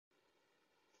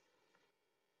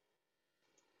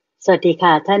สวัสดี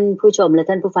ค่ะท่านผู้ชมและ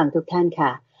ท่านผู้ฟังทุกท่านค่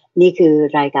ะนี่คือ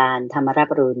รายการธรรมรับ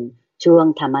อรุณช่วง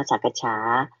ธรรมสักฉา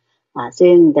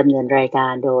ซึ่งดำเนินรายกา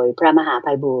รโดยพระมหาไพ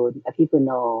บูลย์อภิปุโ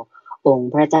นอง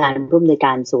ค์พระอาจารย์ผู้อำนวยก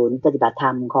ารศูนย์ปฏิบัติธร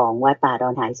รมของวัดป่าดอ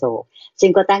นหายโศกซึ่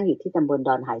งก็ตั้งอยู่ที่ตำบลด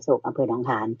อนหายโศกอำเภอหนอง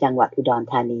หานจังหวัดอุดร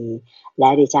ธานีและ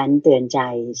ดิฉันเตือนใจ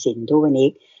สินธุวณิ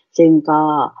กซึ่งก็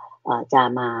จะ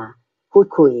มาพูด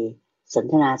คุยสน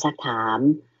ทนาซักถาม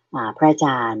พระอาจ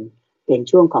ารย์เป็น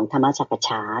ช่วงของธรรมสักฉ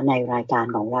าในรายการ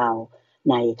ของเรา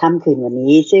ในค่ำคืนวัน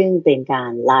นี้ซึ่งเป็นกา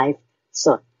รไลฟ์ส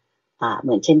ดเห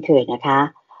มือนเช่นเคยนะคะ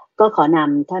ก็ขอน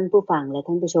ำท่านผู้ฟังและ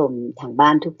ท่านผู้ชมทางบ้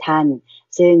านทุกท่าน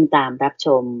ซึ่งตามรับช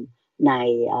มใน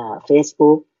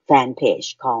Facebook Fanpage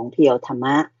ของเพียวธรรม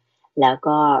ะแล้ว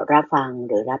ก็รับฟัง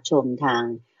หรือรับชมทาง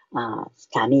ส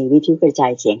ถานีวิทยุกระจา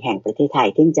ยเสียงแห่งประเทศไทย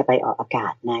ซึ่งจะไปออกอากา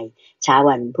ศในเช้า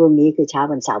วันพรุ่งนี้คือเช้า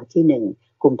วันเสาร์ที่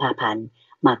1 กุมภาพันธ์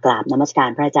มากราบนมัสการ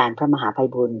พระอาจารย์พระมหาไพ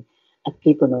บูลย์อ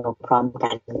ภิปุโนพร้อม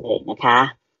กันเลยนะคะ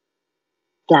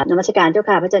กราบนมัสการเจ้า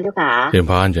ค่ะพระอาจารย์เจ้าค่ะเจริญ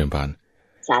พรเจริญพร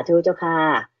สาธุเจ้าค่ะ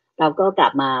เราก็กลั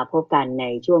บมาพบกันใน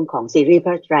ช่วงของซีรีส์พ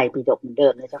ระไตรปิฎกเหมือนเดิ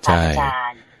มนะเจ้าค่ะอาจา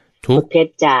รย์ทุกเพช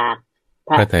รจาก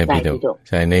พระไตรปิฎกใ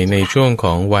ช่ในช่วงข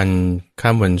องวัน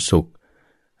ค่ำวันศุกร์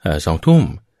2 ทุ่ม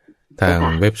ทาง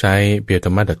เว็บไซต์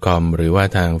piyothamma.com หรือว่า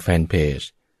ทางแฟนเพจ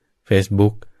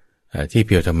Facebook ที่เ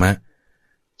พียวธรรมะ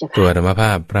ตัวธรรมภ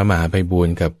าพพระมหาไพบูล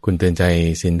ย์กับคุณเตือนใจ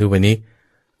สินธุวณิก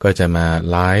ก็จะมา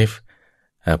ไลฟ์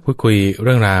พูดคุยเ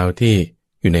รื่องราวที่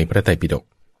อยู่ในพระไตรปิฎก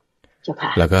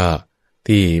แล้วก็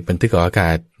ที่บันทึกออกอาก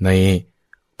าศใน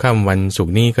ค่ำวันศุก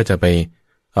ร์นี้ก็จะไป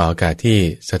ออกอากาศที่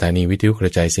สถานีวิทยุกร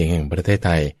ะจายเสียงแห่งประเทศไท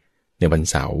ยในวัน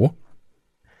เสาร์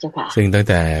ซึ่งตั้ง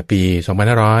แต่ปี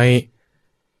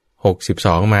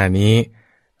2562มานี้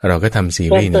เราก็ทำซี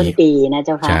รีส์นี้ต้นปีนะเ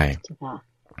จ้าค่ะใช่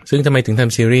ซึ่งทำไมถึงท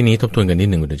ำซีรีส์นี้ทบทวนกันนิด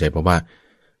หนึ่งคุณใจเพราะว่า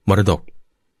มรดก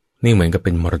นี่เหมือนกับเ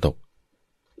ป็นมรดก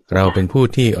เราเป็นผู้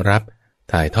ที่รับ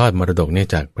ถ่ายทอดมรดกเนี่ย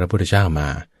จากพระพุทธเจ้ามา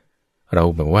เรา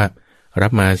แบบว่ารั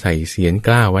บมาใส่เสียรก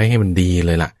ล้าไว้ให้มันดีเ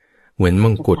ลยล่ะเหมือนม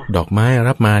งกุฎดอกไม้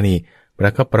รับมานี่ปร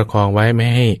ะคับประคองไว้ไม่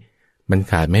ให้มัน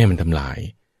ขาดไม่ให้มันทำลาย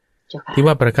ที่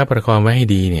ว่าประคับประคองไว้ให้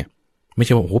ดีเนี่ยไม่ใ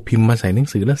ช่ว่าโอ้พิมพ์มาใส่หนัง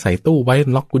สือแล้วใส่ตู้ไว้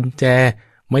ล็อกกุญแจ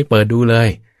ไม่เปิดดูเลย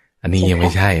อันนี้ยังไ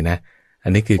ม่ใช่นะอั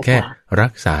นนี้คือแค่รั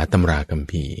กษาตำราคัม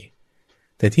ภีร์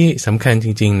แต่ที่สำคัญจ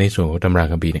ริงๆในส่วนของตำรา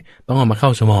คัมภีร์เนี่ยต้องเอามาเข้า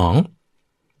สมอง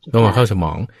ต้องมาเข้าสม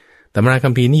องตำราคั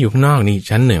มภีร์นี่อยู่ข้างนอกนี่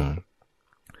ชั้น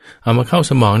1เอามาเข้า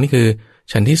สมองนี่คือ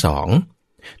ชั้นที่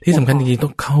2ที่สำคัญจริงๆต้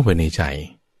องเข้าไปในใจ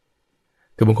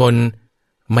คือบางคน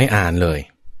ไม่อ่านเลย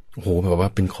โอ้โหแบบว่า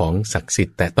เป็นของศักดิ์สิท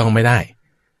ธิ์แต่ต้องไม่ได้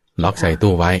ล็อกใส่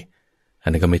ตู้ไว้อั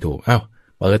นนี้ก็ไม่ถูก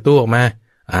เปิดตู้ออกมา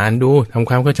อ่านดูทำ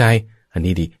ความเข้าใจอัน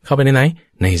นี้ดีเข้าไปในไหน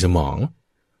ในสมอง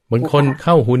บางคนเ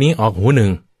ข้าหูนี้ออกหูหนึ่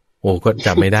งโอ้ก็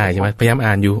จับไม่ได้ใช่ไหมพยายาม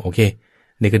อ่านอยู่โอเค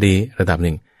นี่ก็ดีระดับห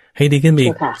นึ่งให้ดีขึ้นไปอี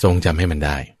กทรงจำให้มันไ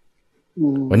ด้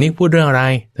วันนี้พูดเรื่องอะไร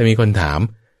ถ้ามีคนถาม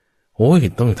โอ้ย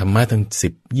ต้องธรรมะทั้ง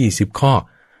10-20 ข้อ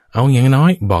เอาอย่างน้อ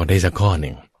ยบอกได้สักข้อห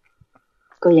นึ่ง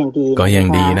ก็ยัง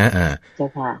ดีนะ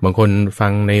บางคนฟั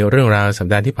งในเรื่องราวสัป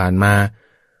ดาห์ที่ผ่านมา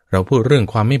เราพูดเรื่อง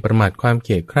ความไม่ประมาทความเ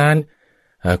กียจคร้าน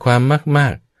ความมา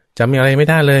กจำอะไรไม่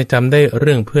ได้เลยจำได้เ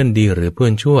รื่องเพื่อนดีหรือเพื่อ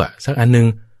นชั่วสักอันนึง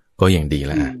ก็ยังดี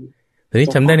แล้วแต่ที่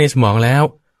จำได้ในสมองแล้ว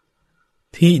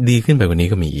ที่ดีขึ้นไปกว่านี้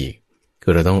ก็มีอีกคื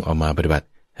อเราต้องเอามาปฏิบัติ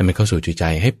ให้มันเข้าสู่จิตใจ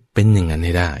ให้เป็นอย่างนั้นใ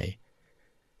ห้ได้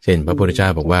เช่นพระพุทธเจ้า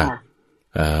บอกว่า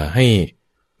ให้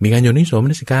มีการโยนิโสม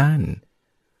นสิการ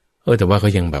แต่ว่าเขา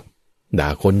ยังแบบด่า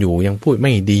คนอยู่ยังพูดไ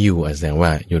ม่ดีอยู่แสดงว่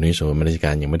าโยนิโสมนสิก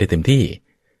ารยังไม่ได้เต็มที่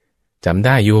จำไ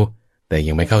ด้อยู่แต่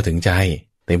ยังไม่เข้าถึงใจ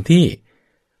เต็มที่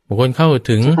บางคนเข้า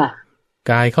ถึง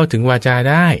กายเข้าถึงวาจา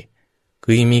ได้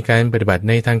คือยังมีการปฏิบัติ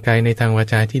ในทางกายในทางวา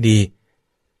จาที่ดี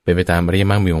เป็นไปตามอริย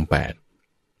มรรคมีองค์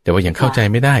8แต่ว่ายังเข้าใจ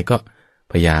ไม่ได้ก็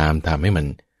พยายามทำให้มัน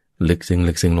ลึก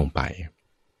ซึ้งลงไป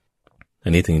อั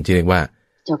นนี้ถึงจะเรียกว่า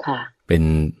เป็น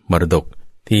มรดก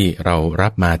ที่เรารั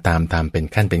บมาตามเป็น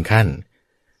ขั้น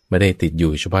ไม่ได้ติดอ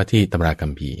ยู่เฉพาะที่ตำราคั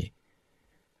มภีร์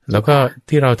แล้วก็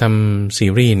ที่เราทำซี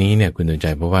รีส์นี้เนี่ยคุณสนใจ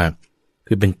เพราะว่า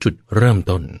คือเป็นจุดเริ่ม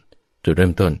ต้น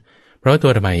เพราะตั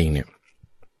วธรรมเองเนี่ย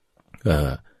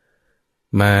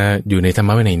มาอยู่ในธรรม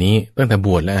ะวินัยนี้ตั้งแต่บ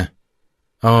วชแล้ว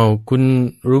คุณ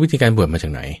รู้วิธีการบวชมาจา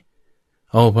กไหน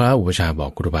พระอุปชาบอ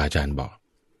กครูบาอาจารย์บอก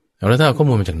แล้วถ้าเอาข้อ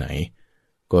มูลมาจากไหน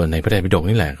ก็ในพระไตรปิฎก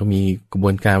นี่แหละเขามีกระบ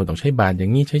วนการต้องใช้บาตรอย่า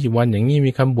งนี้ใช้จีวรอย่างนี้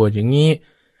มีคำบวชอย่างนี้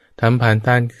ทำผ่านก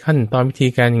ารขั้นตอนวิธี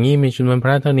การอย่างนี้มีจำนวนพ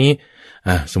ระเท่านี้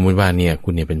สมมุติว่าเนี่ยคุ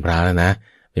ณเนี่ยเป็นพระแล้วนะ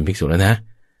เป็นภิกษุแล้วนะ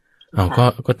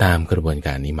ก็ตามกระบวนก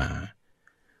ารนี้มา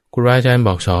ครูบาอาจารย์บ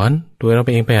อกสอนตัวเรา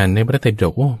เองไปอ่านในพระไตรปิฎ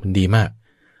กมันดีมาก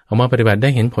เอามาปฏิบัติได้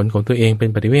เห็นผลของตัวเองเป็น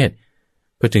ปฏิเวท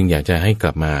ก็จึงอยากจะให้ก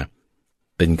ลับมา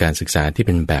เป็นการศึกษาที่เ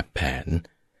ป็นแบบแผน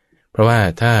เพราะว่า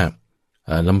ถ้า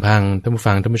ลำพังท่านผู้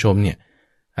ฟังท่านผู้ชมเนี่ย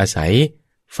อาศัย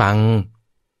ฟัง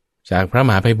จากพระม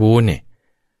หาไพบูลย์เนี่ย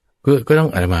ก็ต้อง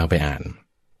อาตมาไปอ่าน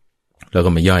แล้วก็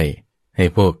มาย่อยให้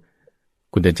พวก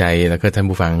คุณใจแล้วก็ท่าน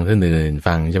ผู้ฟังท่านอื่น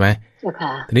ฟังใช่ไหม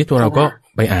ทีนี้ตัวเราก็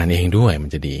ไปอ่านเองด้วยมัน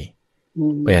จะดี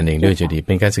ไปอ่านเองด้วยจะดีเ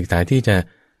ป็นการศึกษาที่จะ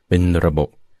เป็นระบ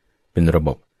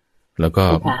บแล้วก็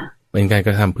เป็นการก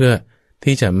ระทำเพื่อ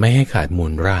ที่จะไม่ให้ขาดมู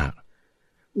ลราก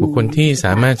บุคคลที่ส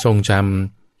ามารถทรงจ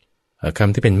ำค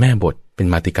ำที่เป็นแม่บทเป็น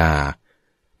มาติกา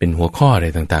เป็นหัวข้ออะไร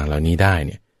ต่างๆเหล่านี้ได้เ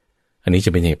นี่ยอันนี้จ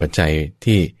ะเป็นเหตุปัจจัย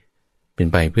ที่เป็น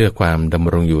ไปเพื่อความด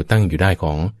ำรงอยู่ตั้งอยู่ได้ข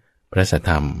องพระสัท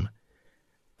ธรรม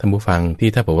ท่านผู้ฟังที่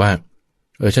ถ้าบอกว่า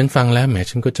ฉันฟังแล้วแหม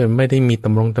ฉันก็จะไม่ได้มีต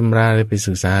ำราอะไรไป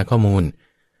ศึกษาข้อมูล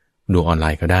ดูออนไล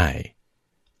น์ก็ได้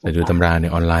แต่ดูตำราใน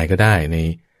ออนไลน์ก็ได้ใน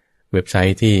เว็บไซ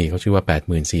ต์ที่เขาชื่อว่า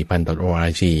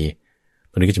 84,000.org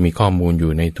ตรงนี้ก็จะมีข้อมูลอ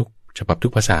ยู่ในทุกฉบับทุ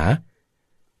กภาษา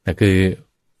แต่คือ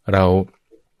เรา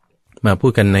มาพู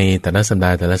ดกันในแต่ละสัปด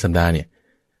าห์เนี่ย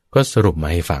ก็สรุปมา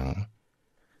ให้ฟัง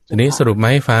ทีนี้สรุปมา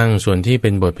ให้ฟังส่วนที่เป็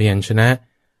นบทพยัญชนะ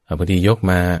บางทียก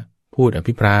มาพูดอ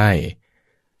ภิปราย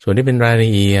ส่วนที่เป็นรายละ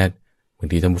เอียดบาง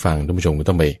ทีท่านผู้ฟังท่านผู้ชมก็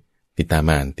ต้องไปติดตาม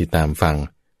อ่านติดตามฟัง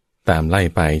ตามไล่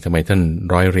ไปทำไมท่าน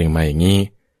ร้อยเรียงมาอย่างนี้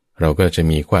เราก็จะ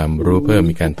มีความรู้เพิ่ม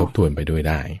มีการทบทวนไปด้วย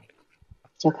ได้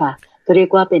เจ้าค่ะก็เรียก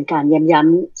ว่าเป็นการย้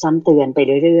ำๆซ้ำเตือนไป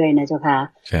เรื่อยๆนะเจ้าค่ะ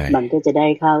มันก็จะได้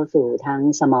เข้าสู่ทั้ง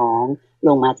สมองล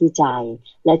งมาที่ใจ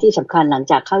และที่สำคัญหลัง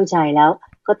จากเข้าใจแล้ว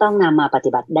ก็ต้องนำมาป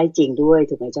ฏิบัติได้จริงด้วย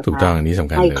ถูกไหมเจ้าค่ะถูกต้องนี้สำ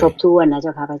คัญเลยให้ครบถ้วนนะเจ้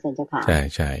าค่ะพระอาจารย์เจ้าค่ะ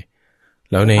ใช่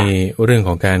แล้วในเรื่องข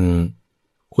องการ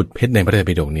ขุดเพชรในพระไตร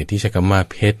ปิฎกเนี่ยที่ใช้คำว่า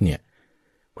เพชรเนี่ย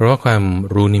เพราะว่าความ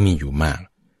รู้นี่มีอยู่มาก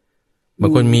บา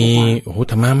งคนมี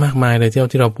ธรรมะมากมายเลย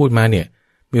ที่เราพูดมาเนี่ย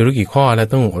มีรู้กี่ข้อแล้ว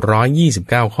ต้อง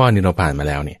129ข้อนี่เราผ่านมา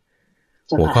แล้วเนี่ย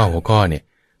หัวข้อเนี่ย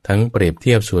ทั้งเปรียบเ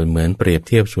ทียบส่วนเหมือนเปรียบเ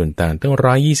ทียบส่วนต่างตั้ง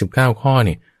129ข้อ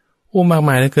นี่มาก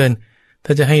มายเหลือเกินถ้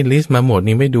าจะให้ลิสต์มาหมด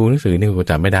นี่ไม่ดูหนังสือนี่ก็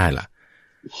จำไม่ได้ล่ะ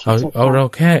เอาเรา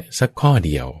แค่สักข้อเ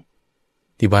ดียว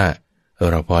ที่ว่า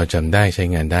เราพอจำได้ใช้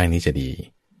งานได้นี่จะดี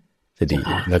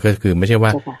แล้วก็คือไม่ใช่ว่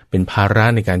าเป็นภาระ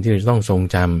ในการที่เราต้องทรง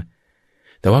จ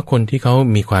ำแต่ว่าคนที่เขา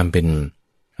มีความเป็น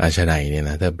อาชาไนเนี่ย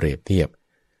นะถ้าเปรียบเทียบ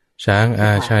ช้างอ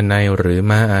าชาไนหรือ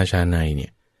ม้าอาชาไนเนี่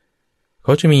ยเข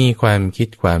าจะมีความคิด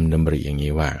ความดำริอย่าง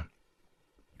นี้ว่า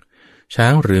ช้า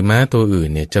งหรือม้าตัวอื่น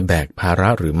เนี่ยจะแบกภาระ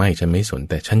หรือไม่ฉันไม่สน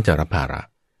แต่ฉันจะรับภาระ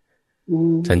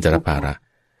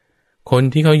คน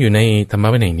ที่เขาอยู่ในธรรมะ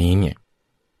วินัยนี้เนี่ย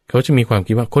เขาจะมีความ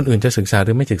คิดว่าคนอื่นจะศึกษาห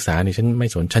รือไม่ศึกษาเนี่ยฉันไม่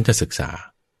สนฉันจะศึกษา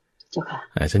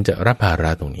ฉันจะรับภาร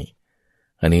ะตรงนี้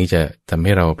อันนี้จะทำใ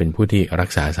ห้เราเป็นผู้ที่รัก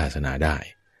ษาศาสนาได้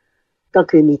ก็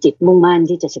คือมีจิตมุ่งมั่น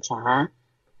ที่จะศึกษา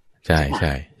ใช่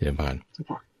เจริญพร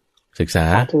ศึกษา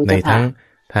ในทั้ง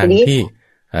ทางที่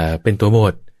เป็นตัวบ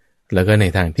ทแล้วก็ใน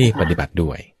ทางที่ปฏิบัติด้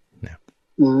วยนะ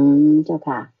เจ้า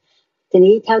ค่ะที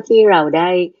นี้เท่าที่เราได้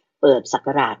เปิดศัก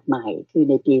ราชใหม่คือ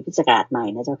ในปีพุทธศักราชใหม่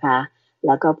นะเจ้าค่ะแ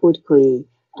ล้วก็พูดคุย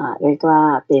เรียกว่า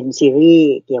เป็นซีรี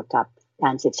ส์เกี่ยวกับก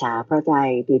ารศึกษาพระไตร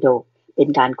ปิฎกเป็น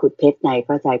การขุดเพชรในพ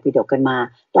ระไตรปิฎกกันมา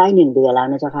ได้1 เดือนแล้ว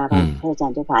นะเจ้าค่ะพระอาจาร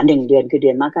ย์เจ้าค่ะ1 เดือนคือเดื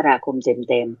อนมกราคมเ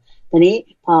ต็มทีนี้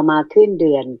พอมาขึ้นเ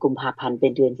ดือนกุมภาพันธ์เป็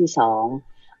นเดือนที่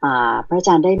2พระอาจ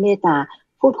ารย์ได้เมตตา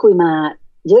พูดคุยมา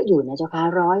เยอะอยู่นะเจ้าค่ะ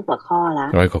100 กว่าข้อแล้ว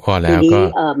ทีนี้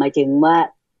หมายถึงว่า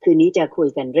คืนนี้จะคุย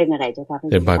กันเรื่องอะไรเจ้าค่ะ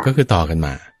เดือนก่อนก็คือต่อกันม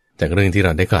าจากเรื่องที่เร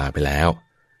าได้กล่าวไปแล้ว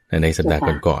ในสัปดาห์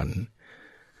ก่อน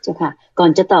เจ้าค่ะก่อ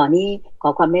นจะต่อนี้ขอ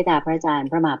ความเมตตาพระอาจารย์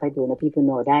พระมหาไพบูลย์อภิปุโ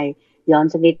นได้ย้อน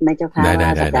สักนิดไหมเจ้าค่ะว่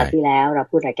าสัปดาห์ที่แล้วเรา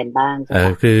พูดอะไรกันบ้าง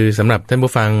คือสำหรับท่าน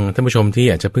ผู้ฟังท่านผู้ชมที่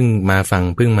อาจจะเพิ่งมาฟัง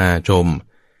เพิ่งมาชม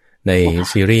ใน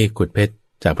ซีรีส์ขุดเพชร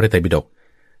จากพระไตรปิฎก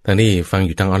ทั้งที่ฟังอ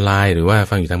ยู่ทางออนไลน์หรือว่า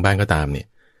ฟังอยู่ทางบ้านก็ตามเนี่ย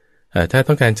ถ้า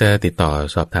ต้องการจะติดต่อ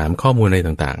สอบถามข้อมูลอะไร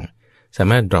ต่างๆสา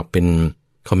มารถ drop เป็น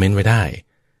คอมเมนต์ไว้ได้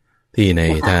ที่ใน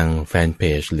ทางแฟนเพ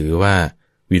จหรือว่า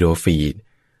วิดีโอฟีด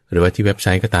หรือว่าที่เว็บไซ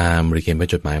ต์ก็ตามหรือเขียนเป็น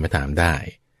จดหมายมาถามได้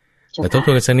แต่ทบท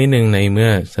วนกันสักนิดนึงในเมื่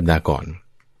อสัปดาห์ก่อน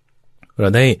เรา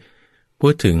ได้พู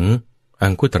ดถึงอั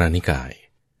งคุตรนิกาย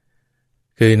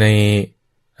คือใน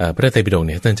พระไตรปิฎกเ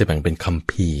นี่ยท่านจะแบ่งเป็นคัม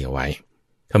ภีร์เอาไว้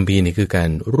คัมภีร์นี่คือการ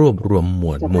รวบรวมหม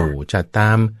วดหมู่จัดต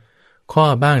ามข้อ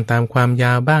บ้างตามความย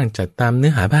าวบ้างจัดตามเนื้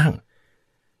อหาบ้าง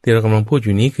ที่เรากำลังพูดอ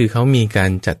ยู่นี้คือเขามีกา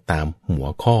รจัดตามหัว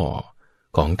ข้อ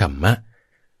ของธรรมะ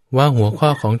ว่าหัวข้อ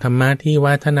ของธรรมะที่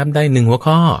ว่าถ้านับได้1หัว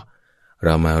ข้อเร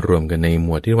ามารวมกันในหม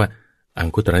วดที่ว่าอัง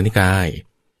คุตรนิกาย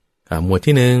หมวด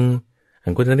ที่1อั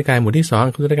งคุตรนิกายหมวดที่2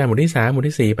อังคุตรนิกายหมวดที่3หมวด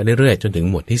ที่4ไปเรื่อยๆจนถึง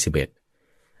หมวดที่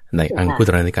11ในอังคุต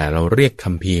รนิกายเราเรียกคั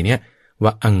มภีร์เนี้ยว่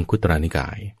าอังคุตรนิกา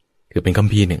ยคือเป็นคัม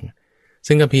ภีร์หนึ่ง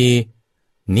ซึ่งคัมภีร์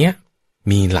เนี้ย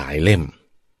มีหลายเล่ม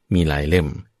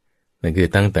นั่นคือ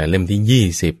ตั้งแต่เล่มที่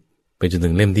20ไปจนถึ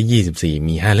งเล่มที่24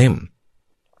มี5เล่ม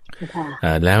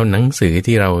แล้วหนังสือ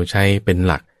ที่เราใช้เป็น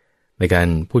หลักในการ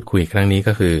พูดคุยครั้งนี้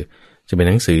ก็คือจะเป็น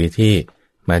หนังสือที่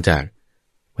มาจาก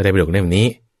พระไตรปิฎกเล่มนี้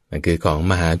นั่นคือของ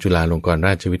มหาจุฬาลงกรณร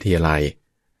าชวิทยาลัย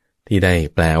ที่ได้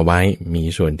แปลเอาไว้มี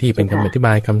ส่วนที่เป็นคำอธิบ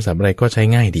ายคำศัพท์อะไรก็ใช้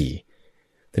ง่ายดี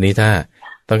ทีนี้ถ้า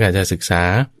ต้องการจะศึกษา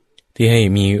ที่ให้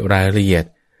มีรายละเอียด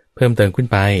เพิ่มเติมขึ้น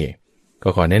ไปก็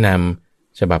ขอแนะน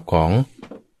ำฉบับของ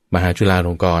มหาจุฬาล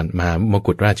งกรณ์มหาม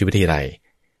กุฏราชวิทยาลัย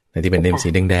ที่เป็นเล่มสี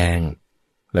แดง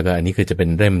ๆแล้วก็อันนี้คือจะเป็น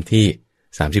เล่มที่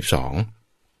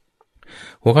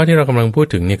32หัวข้อที่เรากำลังพูด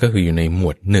ถึงเนี่ยก็คืออยู่ในหม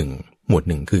วด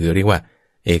1คือเรียกว่า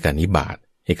เอกานิบาต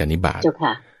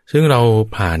ซึ่งเรา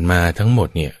ผ่านมาทั้งหมด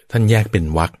เนี่ยท่านแยกเป็น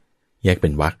วรร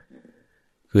ค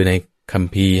คือในคัม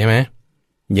ภีร์ใช่ไหม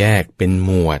แยกเป็นห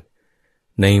มวด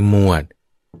ในหมวด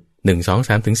1 2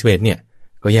 3ถึง11เนี่ย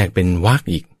ก็แยกเป็นวรรค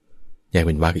อีก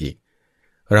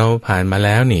เราผ่านมาแ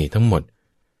ล้วนี่ทั้งหมด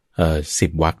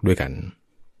10วรรคด้วยกัน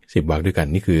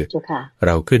นี่คือเ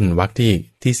ราขึ้นวรรค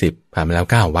ที่10ผ่านมาแล้ว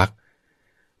9วรรค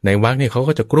ในวรรคเนี่ยเขา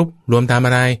ก็จะกรุ๊ปรวมตามอ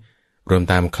ะไรรวม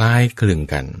ตามคล้ายคลึง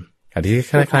กันอันที่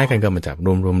คล้ายๆกันก็มาจากร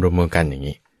วมกันอย่าง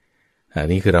นี้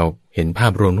นี่คือเราเห็นภา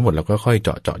พรวมทั้งหมดแล้วก็ค่อยเ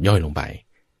จาะย่อยลงไป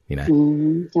นี่นะ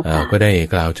ก็ได้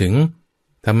กล่าวถึง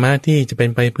ธรรมะที่จะเป็น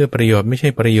ไปเพื่อประโยชน์ไม่ใช่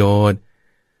ประโยชน์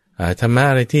ธรรมะ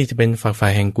อะไรที่จะเป็นฝักฝ่า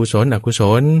ยแห่งกุศลอกุศ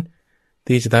ล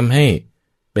ที่จะทำให้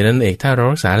เป็นนั่นเองถ้าเรา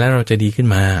รักษาแล้วเราจะดีขึ้น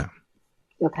มา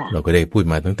เราก็ได้พูด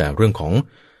มาตั้งแต่เรื่องของ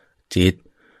จิต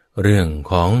เรื่อง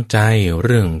ของใจเ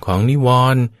รื่องของนิว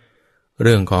รณ์เ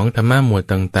รื่องของธรรมะหมวด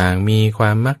ต่างๆมีคว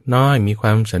ามมักน้อยมีคว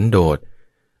ามสันโดษ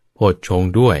โพชฌง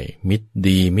ค์ด้วยมิตร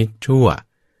ดีมิตรชั่ว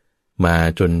มา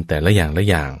จนแต่ละอย่า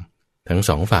งทั้งส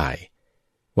องฝ่าย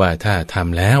ว่าถ้าท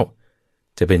ำแล้ว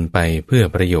จะเป็นไปเพื่อ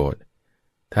ประโยชน์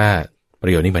ถ้าปร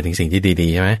ะโยชน์นี่หมายถึงสิ่งที่ดี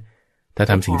ๆใช่ไหมถ้า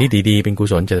ทำสิ่งที่ดีๆเป็นกุ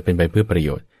ศลจะเป็นไปเพื่อประโย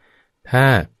ชน์ถ้า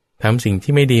ทำสิ่ง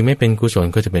ที่ไม่ดีไม่เป็นกุศล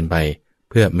ก็จะเป็นไป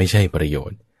เพื่อไม่ใช่ประโย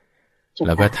ชน์แ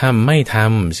ล้วก็ถ้าไม่ท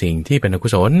ำสิ่งที่เป็นอกุ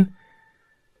ศล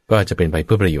ก็จะเป็นไปเ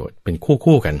พื่อประโยชน์เป็น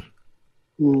คู่กัน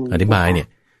อธิบายเนี่ย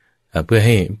เพื่อใ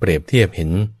ห้เปรียบเทียบเห็น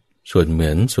ส่วนเหมื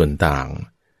อนส่วนต่าง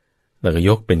แล้วก็ย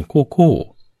กเป็นคู่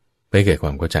ไปเกิดคว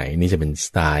ามเข้าใจนี่จะเป็นส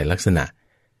ไตล์ลักษณะ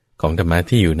ของธรรมะ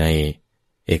ที่อยู่ใน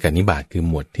เอกานิบาตคือ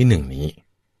หมวดที่1นี้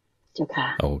เจ้าค่ะ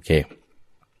โอเค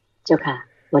เจ้าค่ะ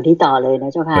วันนี้ต่อเลยนะ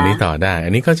เจ้าค่ะวันนี้ต่อได้อั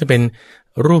นนี้ก็จะเป็น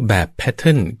รูปแบบแพทเ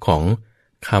ทิร์นของ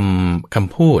ค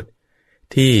ำพูด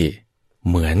ที่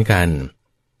เหมือนกัน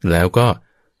แล้วก็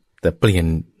แต่เปลี่ยน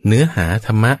เนื้อหาธ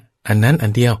รรมะอันนั้นอั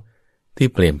นเดียวที่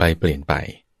เปลี่ยนไป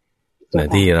นะ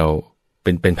ที่เราเ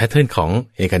ป็นแพทเทิร์นของ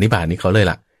เอกานิบาตนี้เขาเลย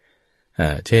ล่ะ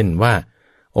เช่นว่า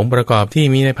องค์ประกอบที่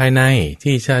มีในภายใน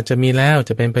ที่จะมีแล้ว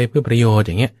จะเป็นไปเพื่อประโยชน์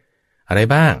อย่างเงี้ยอะไร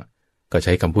บ้างก็ใ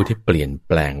ช้คำพูดที่เปลี่ยนแ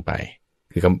ปลงไป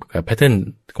คือแพทเทิร์น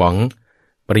ของ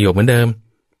ประโยคเหมือนเดิม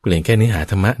เปลี่ยนแค่เนื้อหา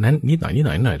ธรรมะนั้นนิดหน่อ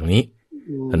ยตรงนี้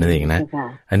เท่านั้นเองนะ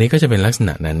อันนี้ก็จะเป็นลักษณ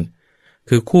ะนั้น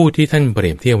คือคู่ที่ท่านเป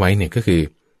รียบเทียบไว้เนี่ยก็คือ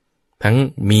ทั้ง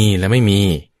มีและไม่มี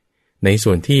ใน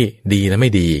ส่วนที่ดีและไม่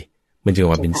ดีมันจึง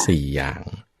ว่าเป็น4อย่าง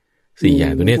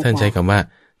ตัวนี้ท่านใช้คำว่า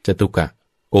จตุกะ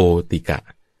โกติกะ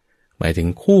หมายถึง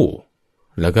คู่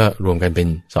แล้วก็รวมกันเป็น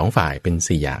2ฝ่ายเป็น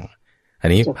4อย่างอัน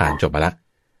นี้ผ่านจบมาละ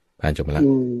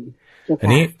อัน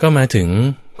นี้ก็มาถึง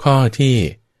ข้อที่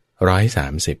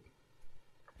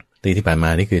130ที่ผ่านมา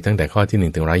นี่คือตั้งแต่ข้อที่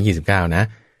1ถึง129นะ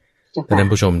ท่าน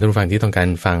ผู้ชมท่านผู้ฟังที่ต้องการ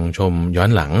ฟังชมย้อ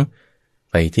นหลัง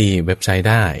ไปที่เว็บไซต์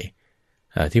ได้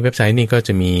ที่เว็บไซต์นี่ก็จ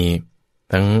ะมี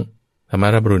ทั้งธรรม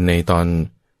รับรุณในตอน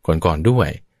ก่อนด้วย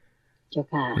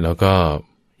แล้วก็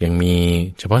ยังมี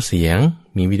เฉพาะเสียง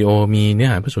มีวิดีโอมีเนื้อ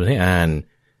หาพระสูตรให้อ่าน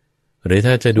หรือ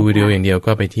ถ้าจะดูวิดีโออย่างเดียว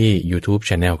ก็ไปที่ YouTube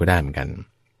Channel ก็ได้เหมือนกัน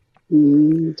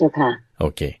เจ้าค่ะโอ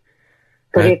เค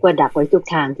ก็เรียกว่าดักไว้ทุก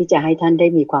ทางที่จะให้ท่านได้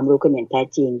มีความรู้กันอย่างแท้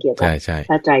จริงเกี่ยวกับ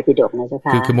พระไตรปิฎกนะเจ้าค่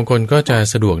ะคือบางคนก็จะ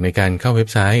สะดวกในการเข้าเว็บ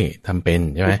ไซต์ทำเป็น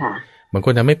ใช่ไหมบางค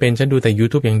นทำไม่เป็นฉันดูแต่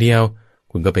YouTube อย่างเดียว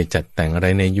คุณก็ไปจัดแต่งอะไร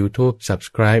ใน YouTube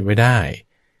Subscribe ไว้ได้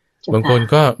บางคน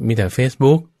ก็มีแต่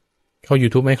Facebook เข้า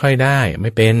YouTube ไม่ค่อยได้ไ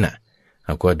ม่เป็นเอ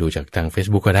าก็ดูจากทาง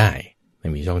Facebook ก็ได้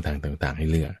มีช่องทางต่างๆให้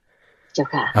เลือกเจ้า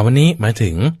ค่ะวันนี้มาถึ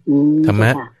งธรรม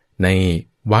ะใน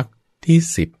วรรคที่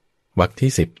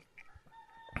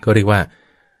10ก็เรียกว่า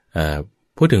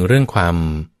พูดถึงเรื่องความ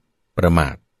ประมา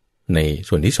ทใน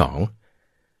ส่วนที่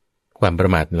2ความปร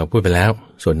ะมาทเราพูดไปแล้ว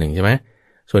ส่วนหนึ่งใช่ไหม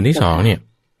ส่วนที่2เนี่ย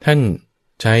ท่าน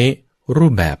ใช้รู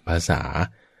ปแบบภาษา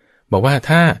บอกว่า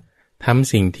ถ้าท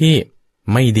ำสิ่งที่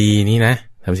ไม่ดีนี้นะ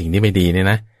ทำสิ่งที่ไม่ดีเนี่ย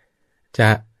นะจะ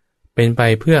เป็นไป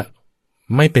เพื่อ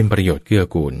ไม่เป็นประโยชน์เกื้อ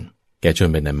กูลแก่ชน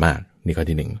เป็นอันมากนี่ข้อ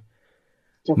ที่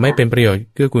1ไม่เป็นประโยชน์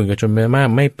เกื้อกูลแก่ชนเป็นอันมาก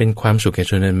ไม่เป็นความสุขแก่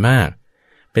ชนเป็นอันมาก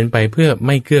เป็นไปเพื่อไ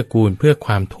ม่เกื้อกูลเพื่อค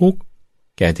วามทุกข์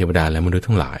แก่เทวดาและมนุษย์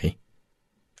ทั้งหลาย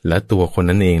และตัวคน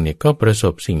นั้นเองเนี่ยก็ประส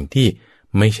บสิ่งที่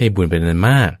ไม่ใช่บุญเป็นอันม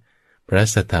ากพระ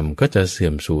สัทธรรมก็จะเสื่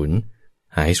อมสูญ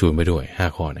หายสูญไปด้วย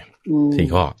5ข้อเนี่ย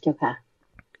4ข้อเจ้าค่ะ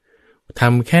ท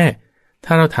ำแค่ถ้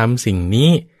าเราทำสิ่งนี้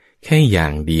แค่อย่า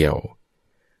งเดียว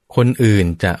คนอื่น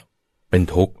จะเป็น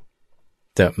ทุกข์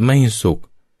จะไม่สุข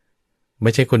ไ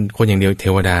ม่ใช่คนอย่างเดียวเท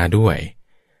วดาด้วย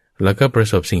แล้วก็ประ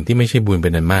สบสิ่งที่ไม่ใช่บุญเป็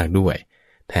นอันมากด้วย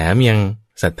แถมยัง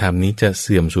สัตธรรมนี้จะเ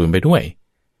สื่อมสูญไปด้วย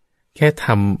แค่ท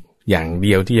ำอย่างเ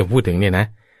ดียวที่จะพูดถึงเนี่ยนะ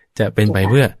จะเป็นไป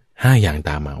เพื่อ5อย่างต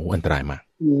ามมาอันตรายมาก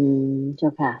เจ้า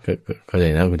ค่ะเข้าใจ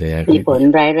นะคุณใจมีผล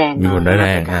ร้ายแรงมีผลร้ายแร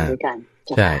ง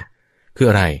ใช่คือ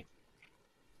อะไร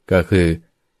ก็คือ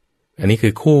อันนี้คื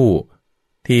อคู่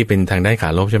ที่เป็นทางด้านขา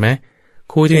ลบใช่ไหม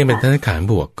คู่ที่เป็นทางด้านขา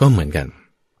บวกก็เหมือนกัน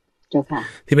เจ้าค่ะ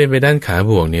ที่เป็นไปด้านขา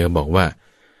บวกเนี่ยบอกว่า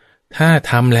ถ้า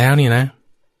ทำแล้วเนี่ยนะ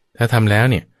ถ้าทำแล้ว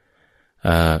เนี่ย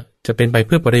จะเป็นไปเ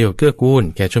พื่อประโยชน์เกื้อกูล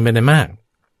แก่ชนเป็นอันมาก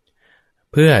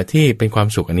เพื่อที่เป็นความ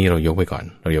สุขอันนี้เรายกไปก่อน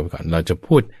เราจะ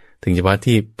พูดถึงเฉพาะ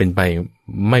ที่เป็นไป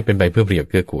ไม่เป็นไปเพื่อประโยชน์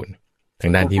เกื้อกูลทา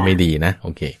งด้านที่ไม่ดีนะโอ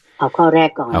เคเอาข้อแรก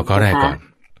ก่อนเอาข้อแรกก่อน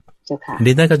เจ้าค่ะ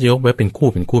ดินได้ก็จะยกไว้เป็นคู่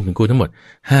ทั้งหมด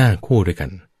5คู่ด้วยกัน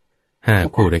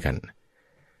5คู่ด้วยกัน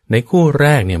ในคู่แร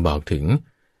กเนี่ยบอกถึง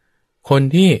คน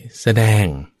ที่แสดง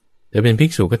จะเป็นภิ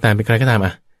กษุก็ตามเป็นใครก็ตามอ่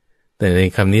ะแต่ใน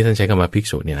คำนี้ท่านใช้คำว่าภิก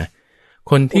ษุเนี่ยนะ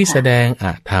คนที่แสดงอ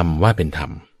ธรรมว่าเป็นธรร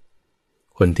ม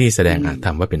คนที่แสดงอธร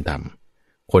รมว่าเป็นธรรม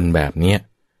คนแบบนี้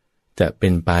จะเป็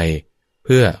นไปเ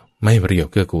พื่อไม่ประโยช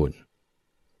น์เกื้อกูล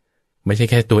ไม่ใช่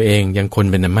แค่ตัวเองยังคน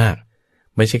เป็นอันมาก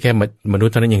ไม่ใช่แค่มนุษ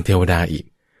ย์เท่านั้นยังเทวดาอีก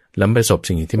แล้วประสบ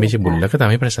สิ่งที่ไม่ใช่บุญแล้วก็ทำ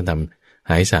ให้พระสัทธรรม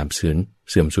หายสาบสูญ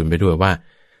เสื่อมสูญไปด้วยว่า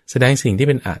แสดงสิ่งที่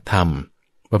เป็นอธรรม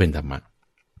ว่าเป็นธรรมะ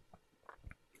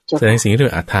แสดงสิ่งที่เ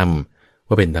ป็นอธรรม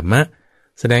ว่าเป็นธรรมะ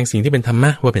แสดงสิ่งที่เป็นธรรม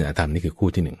ะว่าเป็นอธรรมนี่คือคู่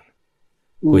ที่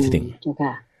1คู่ที่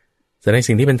1แสดง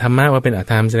สิ่งที่เป็นธรรมะว่าเป็นอ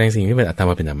ธรรมแสดงสิ่งที่เป็นอธรรม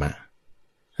ว่าเป็นธรรมะ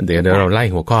เดี๋ยวเราไล่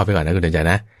หัวข้อไปก่อนนะคุณเดช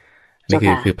นะนี่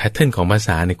คือแพทเทิร์นของภาษ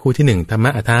าในคู่ที่1ธรรม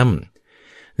ะอธรรม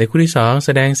ในคู่ที่2แส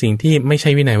ดงสิ่งที่ไม่ใช่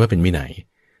วินัยว่าเป็นวินัย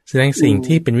แสดงสิ่ง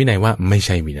ที่เป็นวินัยว่าไม่ใ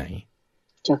ช่วินัย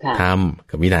ธรรม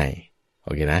กับวินัยโอ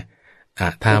เคนะอ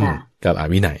ธรรมกับอ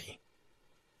วินัย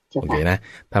โอเคนะ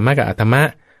ธรรมะกับอธรรมะ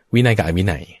วินัยกับอวิ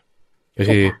นัยก็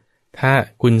คือถ้า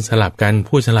คุณสลับกัน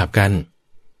พูดสลับกัน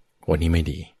วันนี้ไม่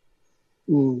ดี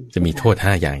จะมีโทษ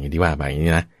5อย่างอย่างที่ว่าไป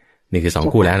นี่นะนี่คือ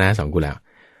2คู่แล้วนะ2คู่แล้ว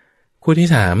คู่ที่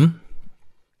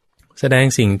3แสดง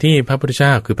สิ่งที่พระพุทธเจ้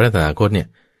าคือพระตถาคตเนี่ย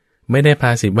ไม่ได้พา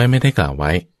สิทธิ์ไว้ไม่ได้กล่าวไ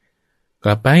ว้ก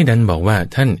ลับไปดันบอกว่า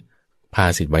ท่านพา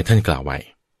สิทธิ์ไว้ท่านกล่าวไว้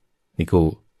นี่คู่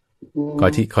ข้อ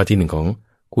ที่1ของ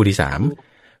คู่ที่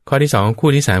3ข้อที่2คู่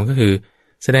ที่3ก็คือ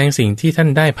แสดงสิ่งที่ท่าน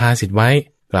ได้พาสิทธิ์ไว้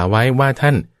กล่าวไว้ว่าท่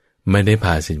านไม่ได้พ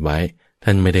าสิทธิ์ไว้ท่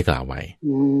านไม่ได้กล่าวไว้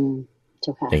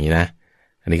อย่างนี้นะ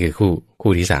อันนี้คือ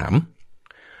คู่ที่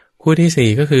3คู่ที่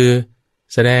4ก็คือ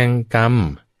แสดงกรรม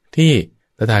ที่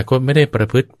ตถาคตไม่ได้ประ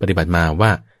พฤติปฏิบัติมาว่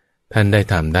าท่านได้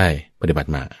ทำได้ปฏิบัติ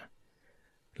มา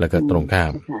แล้วก็ตรงข้า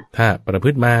มถ้าประพฤ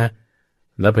ติมา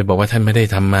แล้วไปบอกว่าท่านไม่ได้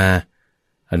ทำมา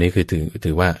อันนี้คือ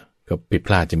ถือว่าก็ผิดพ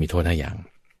ลาดจะมีโทษ5อย่าง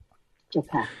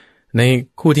ใน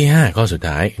คู่ที่5ข้อสุด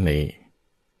ท้าย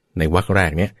ในวรรคแร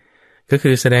กเนี้ยก็คื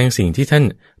อแสดงสิ่งที่ท่าน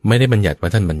ไม่ได้บัญญัติว่า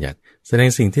ท่านบัญญัติแสดง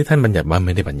สิ่งที่ท่านบัญญัติว่าไ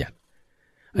ม่ได้บัญญัติ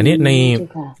อันนี้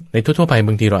ในทั่วไปบ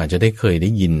างทีเราอาจจะได้เคยได้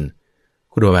ยิน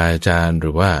ครูบาอาจารย์ห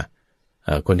รือว่า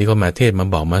คนที่เขามาเทศมา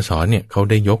บอกมาสอนเนี่ยเขา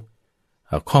ได้ยก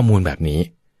ข้อมูลแบบนี้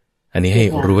อันนี้ให้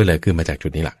รู้ไว้เลยคือมาจากจุ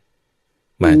ดนี้แหละ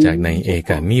มาจากในเอ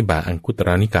กนิบาตอังคุตร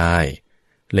นิกาย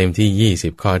เล่มที่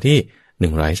20ข้อที่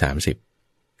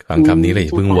130ฟังคำนี้เลย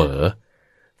เพิ่งเหวอ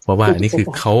เพราะว่าอันนี้คือ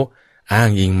เขาอ้าง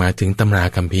อิงมาถึงตำรา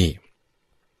คัมภีร์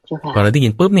พอเราได้ยิ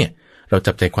นปุ๊บเนี่ยเรา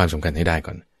จับใจความสำคัญให้ได้ก่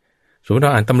อนสมมติเร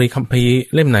าอ่านตำราคัมภีร์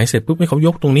เล่มไหนเสร็จปุ๊บให้เขาย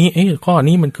กตรงนี้ข้อ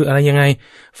นี้มันคืออะไรยังไง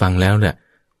ฟังแล้วเนี่ย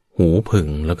หูผึ่ง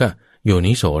แล้วก็โย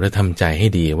นิโสแล้วทำใจให้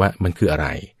ดีว่ามันคืออะไร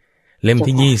เล่ม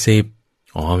ที่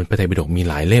20มันพระไตรปิฎกมี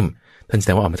หลายเล่มท่านแส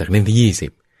ดงว่าออกมาจากเล่มที่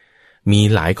20มี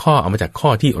หลายข้อเอามาจากข้อ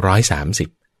ที่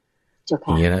130อ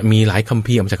ย่างเงี้ยนะมีหลายคัม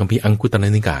ภีร์เอามาจากคัมภีร์อังคุตร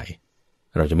นิกาย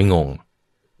เราจะไม่งง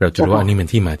เราจะรู้ว่าอันนี้มัน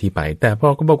ที่มาที่ไปแต่พอ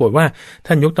ก็ปรากฏว่า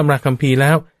ท่านยกตำราคัมภีร์แ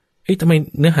ล้วทำไม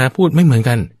เนื้อหาพูดไม่เหมือน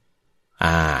กัน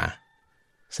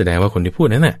แสดงว่าคนที่พูด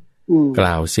นั้นน่ะก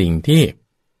ล่าวสิ่งที่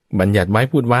บัญญัติไว้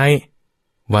พูดไว้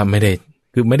ว่าไม่ได้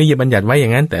บัญญัติไว้อย่า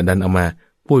งนั้นแต่ดันเอามา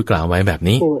พูดกล่าวไว้แบบ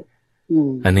นี้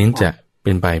อันนี้จะเ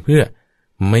ป็นไปเพื่อ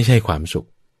ไม่ใช่ความสุข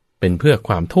เป็นเพื่อค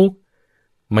วามทุกข์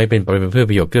ไม่เป็นไปเพื่อ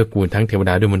ประโยชน์เกื้อกูลทั้งเทว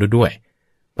ดาด้วยมนุษย์ด้วย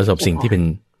ประสบสิ่งที่เป็น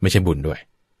ไม่ใช่บุญด้วย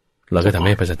แล้วก็ทำใ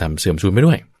ห้พระสัทธรรมเสื่อมสูญไป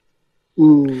ด้วย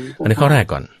อันนี้ข้อแรก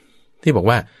ก่อนที่บอก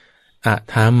ว่าอ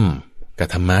ธรรมกับ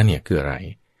ธรรมะเนี่ยคืออะไร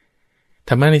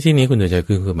ธรรมะในที่นี้คุณตัวใจ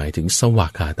คือหมายถึงสวา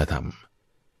กขาตธรรม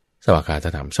สวากขาต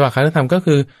ธรรมก็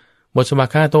คือบทสวาก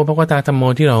ขาโตภควตาธัมโม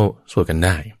ที่เราสวดกันไ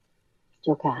ด้ เ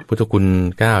จ้าค่ะพุทธคุณ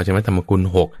9ใช่ไหมธรรมคุณ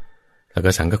6แล้วก็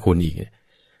สังฆคุณอีก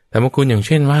ธรรมคุณอย่างเ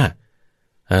ช่นว่า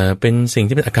เป็นสิ่ง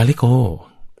ที่เป็นอากาลิโก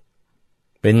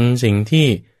เป็นสิ่งที่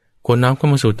ควรน้อมเข้า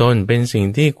มาสู่ตนเป็นสิ่ง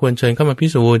ที่ควรเชิญเข้ามาพิ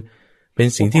สูจน์เป็น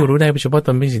สิ่งที่รู้ได้เฉพาะต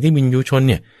นเป็นสิ่งที่วินยูชน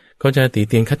เนี่ยก็จะตีเ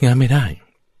ตียนคัดงานไม่ได้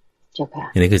เจ้าค่ะ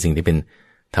นี่คือสิ่งที่เป็น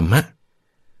ธรรมะ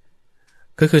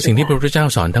ก็คือสิ่งที่พระพุทธเจ้า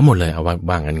สอนทั้งหมดเลยเอา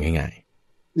วางกันง่าย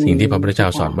ๆสิ่งที่พระพุทธเจ้า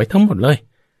สอนไว้ทั้งหมดเลย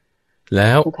แ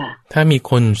ล้วถ้ามี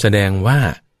คนแสดงว่า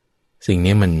สิ่ง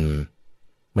นี้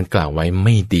มันกล่าวไว้ไ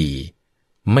ม่ดี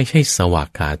ไม่ใช่สวาก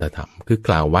ขาตธรรมคือก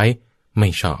ล่าวไว้ไม่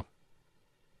ชอบ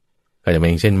ก็จะเป็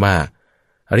นเช่นว่า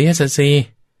อริยสัจสี่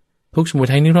ทุกข์สมุ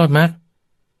ทัยนิโรธมรรค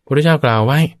พระพุทธเจ้ากล่าว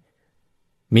ไว้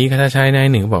มีคาถาชายนาย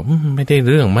หนึ่งบอกไม่ได้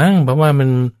เรื่องมั้งเพราะว่ามัน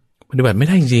ปฏิบัติไม่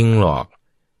ได้จริงหรอก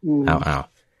เอา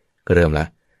ก็เริ่มละ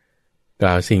ก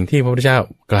ล่าวสิ่งที่พระพุทธเจ้า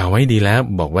กล่าวไว้ดีแล้ว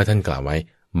บอกว่าท่านกล่าวไว้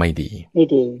ไม่ดี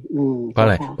เพราะอะ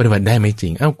ไรปฏิบัติได้ไม่จริ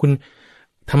งคุณ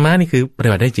ธรรมะนี่คือปฏิ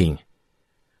บัติได้จริง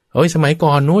สมัย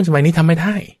ก่อนนู้นสมัยนี้ทำไม่ไ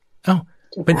ด้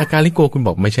เป็นอากาลิโกคุณบ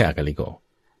อกไม่ใช่อากาลิโก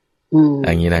อ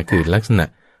ย่างนี้นะคือลักษณะ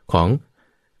ของ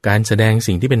การแสดง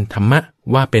สิ่งที่เป็นธรรมะ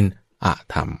ว่าเป็นอ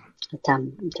ธรรม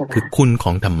คือคุณข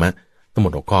องธรรมะทั้งหม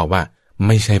ดหัวข้อว่าไ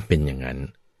ม่ใช่เป็นอย่างนั้น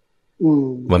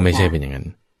ว่าไม่ใช่เป็นอย่างนั้น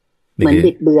เหมือน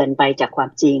บิดเบือนไปจากความ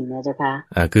จริงนะเจ้าค่ะ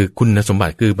คือคุณสมบั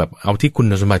ติคือแบบเอาที่คุณ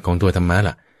สมบัติของตัวธรรมะ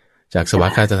ล่ะจากสวา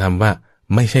กขาตธรรมว่า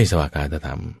ไม่ใช่สวากขาตธ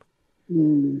รรม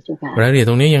เจ้าค่ะรายละเอียด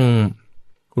ตรงนี้ยัง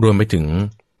รวมไปถึง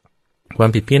ความ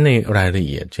ผิดเพี้ยนในรายละ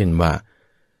เอียดเช่นว่า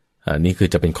นี่คือ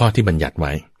จะเป็นข้อที่บัญญัติไ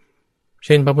ว้เ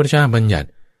ช่นพระพุทธเจ้าบัญญัติ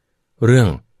เรื่อง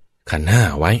ขันธ์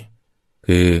5ไว้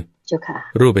คือ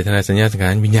รูปเวทนาสัญญาสังขา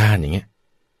รวิญญาณอย่างเงี้ย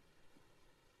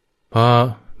พอ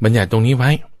บัญญัติตรงนี้ไ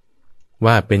ว้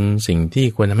ว่าเป็นสิ่งที่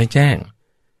ควรทำให้แจ้ง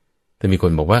แต่มีค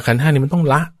นบอกว่าขันธ์5นี่มันต้อง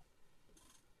ละ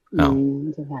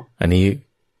อันนี้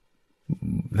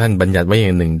ท่านบัญญัติไว้อย่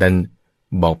างหนึ่งดัน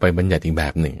บอกไปบัญญัติอีกแบ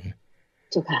บหนึ่ง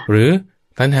หรือ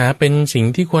ตัณหาเป็นสิ่ง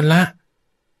ที่ควรละ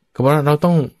ก็เพราะเราต้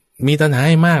องมีตัณหาใ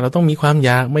ห้มากเราต้องมีความอย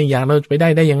ากไม่อยากเราไป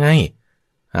ได้ยังไง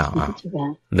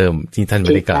เริ่มที่ท่านไ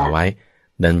ม่ได้กล่าวไว้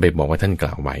ดันไปบอกว่าท่านก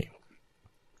ล่าวไว้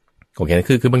โอเค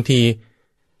คือบางที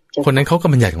คนนั้นเขาก็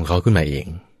บัญญัติของเขาขึ้นมาเอง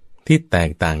ที่แต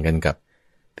กต่างกันกับ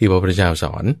ที่พระพุทธเจ้าส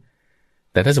อน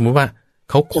แต่ถ้าสมมุติว่า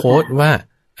เขาโค้ดว่า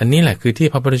อันนี้แหละคือที่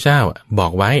พระพุทธเจ้าบอ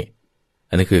กไว้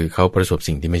อันนี้คือเขาประสบ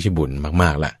สิ่งที่ไม่ใช่บุญม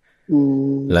ากๆละ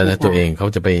แล้วตัวเองเขา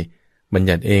จะไปบัญ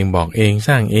ญัติเองบอกเองส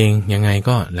ร้างเองยังไง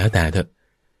ก็แล้วแต่เถอะ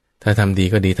ถ้าทำดี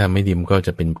ก็ดีทำไม่ดีมันก็จ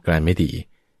ะเป็นการไม่ดี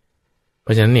เพร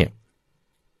าะฉะนั้นเนี่ย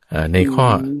ในข้อ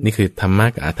นี่คือธรรมะ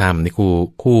กับอธรรมนี่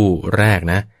คู่แรก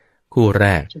นะคู่แร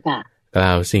กกล่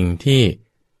าวสิ่งที่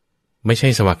ไม่ใช่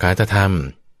สวากขาตธรรม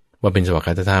ว่าเป็นสวากข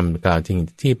าตธรรมกล่าวสิ่ง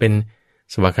ที่เป็น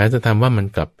สวากขาตธรรมว่ามัน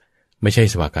กลับไม่ใช่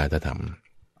สวากขาตธรรม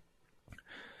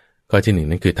ข้อที่หนึ่ง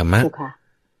นั่นคือธรรมะ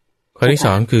ข้อที่ส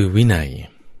องคือวินัย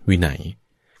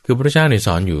คือพระพุทธเจ้าเนี่ยส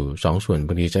อนอยู่2ส่วนบ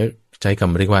างทีจะใช้ค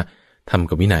ำเรียกว่าธรรม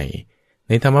กับวินัยใ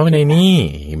นธรรมะวินัยนี้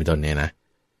เป็นต้นเนี่ยนะ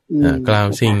กล่าว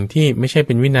สิ่งที่ไม่ใช่เ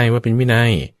ป็นวินัยว่าเป็นวินั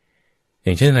ยอ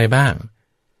ย่างเช่นอะไรบ้าง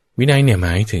วินัยเนี่ยหม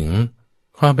ายถึง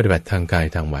ข้อปฏิบัติทางกาย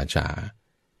ทางวาจา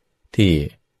ที่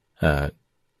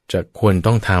จะควร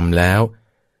ต้องทำแล้ว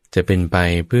จะเป็นไป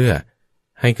เพื่อ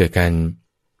ให้เกิดการ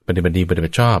ปฏิบัติดีปฏิบั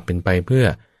ติชอบเป็นไปเพื่อ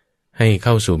ให้เ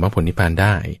ข้าสู่มรรคผลนิพพานไ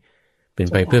ด้เป็น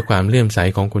ไปเพื่อความเลื่อมใส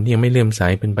ของคนที่ยังไม่เลื่อมใส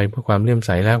เป็นไปเพื่อความเลื่อมใ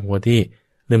สแล้วของคนที่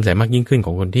เลื่อมใสมากยิ่งขึ้นข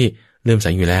องคนที่เลื่อมใส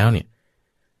อยู่แล้วเนี่ย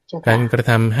การกระ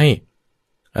ทำให้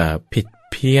ผิด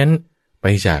เพี้ยนไป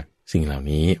จากสิ่งเหล่า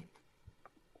นี้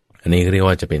อันนี้เรียก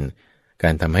ว่าจะเป็นกา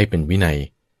รทำให้เป็นวินัย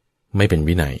ไม่เป็น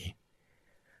วินัย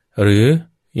หรือ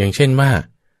อย่างเช่นว่า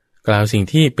กล่าวสิ่ง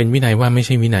ที่เป็นวินัยว่าไม่ใ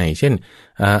ช่วินัยเช่น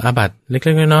อาบัติเ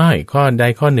ล็กๆน้อยๆข้อใด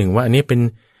ข้อหนึ่งว่าอันนี้เป็น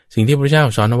สิ่งที่พระเจ้า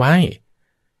สอนเอาไว้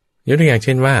ยกตัวอย่างเ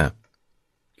ช่นว่า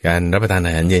การรับประทานอ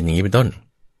าหารเย็นอย่างนี้เป็นต้น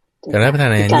การรับประทาน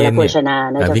อาหารเย็นเ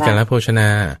นี่ยวิการรับโภชนา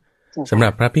สำหรั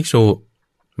บพระภิกษุ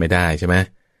ไม่ได้ใช่ไหม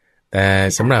แต่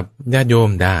สำหรับญาติโยม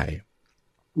ได้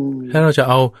ถ้าเราจะ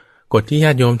เอากฎที่ญ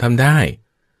าติโยมทำได้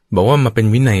บอกว่ามาเป็น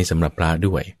วินัยสำหรับพระ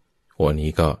ด้วยโอ้นี้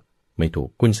ก็ไม่ถูก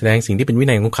คุณแสดงสิ่งที่เป็นวิ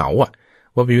นัยของเขาอะ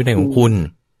ว่าเป็นวินัยของคุณ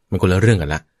มันคนละเรื่องกัน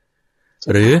ละ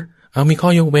หรือเอามีข้อ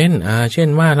ยกเว้นเช่น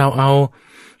ว่าเราเอา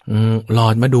หลอ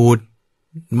ดมาดูด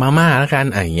มาม่าแล้วกัน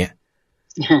อย่างเงี้ย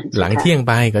หลังเที่ยงไ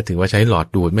ปก็ถือว่าใช้หลอด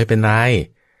ดูดไม่เป็นไร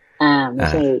ไม่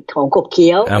ใช่ของขบเ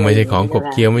คี้ยวไม่ใช่ของขบ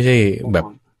เคี้ยวไม่ใช่แบบ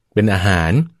เป็นอาหา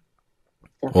ร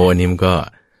โอ้นี่มันก็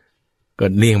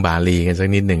เลี่ยงบาลีกันสัก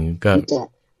นิดหนึ่งก็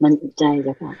มันใจ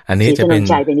จ้ะค่ะอันนี้จะเป็น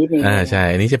ใช่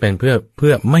อันนี้จะเป็นเพื่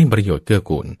อไม่ประโยชน์เกื้อ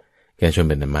กูลแก่ชน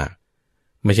เป็นอันมาก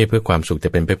ไม่ใช่เพื่อความสุขแต่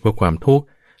เป็นเพื่อความทุกข์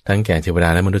ทั้งแก่เทวดา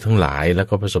และมนุษย์ทั้งหลายแล้ว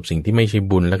ก็ประสบสิ่งที่ไม่ใช่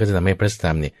บุญแล้วก็จะทำให้พระธร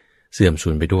รมเนี่ยเสื่อมสู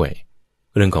ญไปด้วย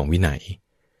เรื่องของวินัย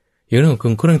อย่างเรื่องข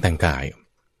องเครื่องแต่งกาย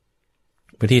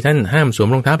บางทีท่านห้ามสวม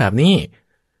รองเท้าแบบนี้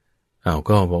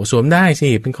ก็บอกสวมได้สิ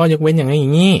เป็นข้อยกเว้นอย่างนี้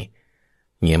เ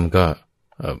งี้ยมันก็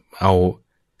เอา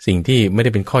สิ่งที่ไม่ได้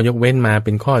เป็นข้อยกเว้นมาเ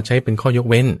ป็นข้อใช้เป็นข้อยก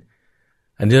เว้น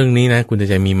อันเรื่องนี้นะคุณ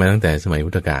จะมีมาตั้งแต่สมัย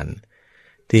พุทธกาล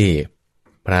ที่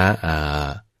พระ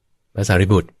สารี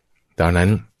บุตรตอนนั้น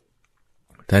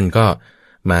ท่านก็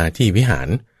มาที่วิหาร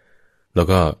แล้ว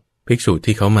ก็ภิกษุ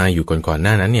ที่เขามาอยู่ก่อนห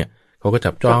น้านั้นเนี่ยเขาก็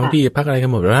จับจองที่พักอะไรกั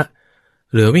นหมดแล้ว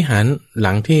เหลือวิหารห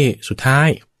ลังที่สุดท้าย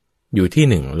อยู่ที่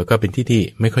หนึ่งแล้วก็เป็นที่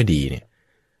ไม่ค่อยดีเนี่ย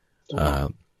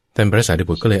ท่านพระสารี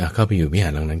บุตรก็เลยเข้าไปอยู่วิหา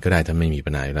รหลังนั้นก็ได้ถ้าไม่มี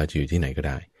ปัญหาเราจะอยู่ที่ไหนก็ไ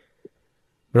ด้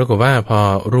ปรากฏว่าพอ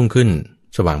รุ่งขึ้น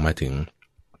สว่างมาถึง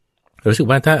รู้สึก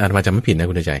ว่าถ้าอาตมาจำไม่ผิดนะ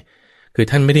คุณใจคือ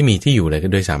ท่านไม่ได้มีที่อยู่เลยก็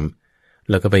ด้วยซ้ำ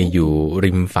แล้วก็ไปอยู่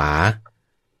ริมฝา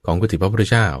ของกุฏิพระพุทธ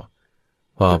เจ้า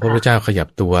พอพระพุทธเจ้าขยับ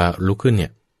ตัวลุกขึ้นเนี่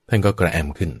ยท่านก็กระแอม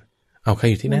ขึ้นเอาใคร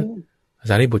อยู่ที่นั่น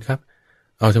สารีบุตรครับ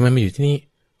ทำไมมาอยู่ที่นี่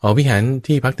วิหาร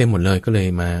ที่พักเต็มหมดเลยก็เลย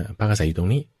มาพักอาศัยอยู่ตรง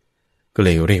นี้ก็เล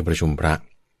ยเรียกประชุมพระ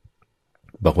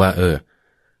บอกว่า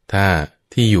ถ้า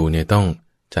ที่อยู่เนี่ยต้อง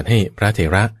จัดให้พระเถ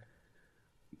ระ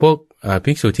พวก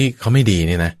ภิกษุที่เขาไม่ดี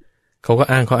เนี่ยนะเขาก็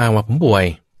อ้างว่าผมป่วย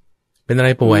เป็นอะไร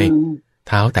ป่วยเ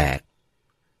ท้าแตก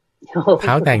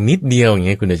นิดเดียวอย่างเ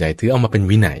งี้ยคุณใจถือเอามาเป็น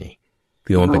วินัย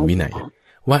ถือเอามาเป็นวินัย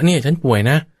ว่าเนี่ยฉันป่วย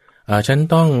นะฉัน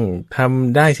ต้องท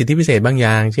ำได้สิทธิพิเศษบางอ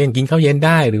ย่างเช่นกินข้าวเย็นไ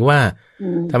ด้หรือว่า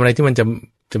ทำอะไรที่มัน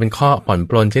จะเป็นข้อผ่อน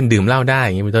ปลนเช่นดื่มเหล้าได้อ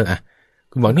ย่างเงี้ยเป็นต้น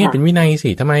คุณบอกเนี่ยเป็นวินัยสิ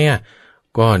ทำไม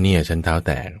ก็เนี่ยฉันเท้าแ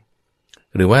ตก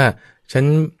หรือว่าฉัน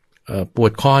ปว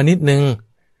ดคอนิดนึง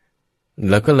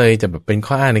แล้วก็เลยจะแบบเป็น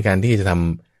ข้ออ้างในการที่จะท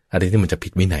ำอะไรที่มันจะผิ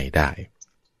ดวินัยได้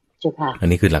อัน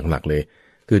นี้คือหลักๆเลย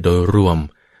คือโดยรวม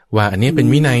ว่าอันนี้เป็น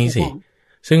วินัยสิ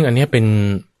ซึ่งอันนี้เป็น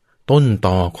ต้นต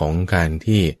อของการ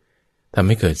ที่ทำใ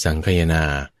ห้เกิดสังคายนา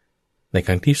ในค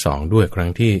รั้งที่2ด้วยครั้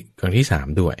งที่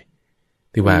3ด้วย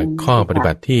ที่ว่าข้อปฏิ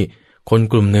บัติที่คน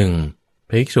กลุ่มหนึ่ง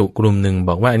ภิกษุกลุ่มหนึ่ง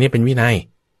บอกว่าอันนี้เป็นวินัย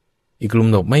อีกกลุ่ม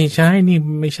บอกไม่ใช่นี่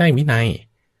ไม่ใช่วินัย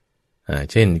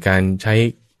เช่นการใช้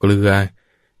เกลือ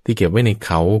ที่เก็บไว้ในเข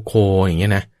าโคอย่างเงี้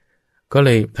ยนะก็เล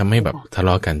ยทำให้แบบทะเล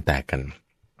าะกันแตกกัน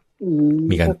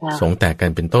มีการสงแตกกั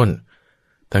นเป็นต้น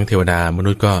ทั้งเทวดามนุ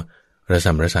ษย์ก็ระส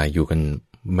ำระสายอยู่กัน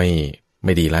ไ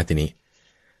ม่ดีแล้วทีนี้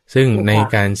ซึ่งใน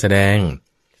การแสดง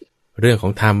เรื่องขอ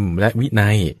งธรรมและวินั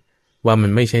ยว่ามั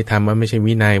นไม่ใช่ธรรมว่าไม่ใช่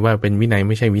วินัยว่าเป็นวินัย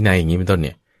ไม่ใช่วินัยอย่างนี้เป็นต้นเ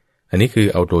นี่ยอันนี้คือ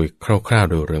เอาโดยคร่าวๆ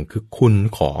โดยรวมคือคุณ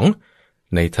ของ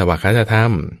ในทวารธรร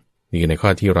มนี่ในข้อ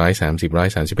ที่130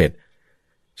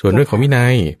 131ส่วนเรื่องของวินั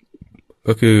ย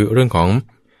ก็คือเรื่องของ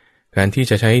การที่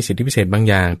จะใช้สิทธิพิเศษบาง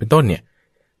อย่างเป็นต้นเนี่ย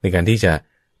ในการที่จะ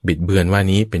บิดเบือนว่า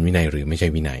นี้เป็นวินัยหรือไม่ใช่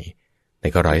วินัยใน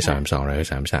ข้อ132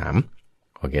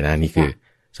 133โอเคนะนี่คือ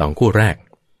2คู่แรก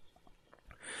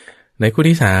ในคู่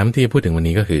ที่3ที่พูดถึงวัน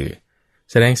นี้ก็คือ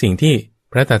แสดงสิ่งที่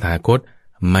พระตถาคต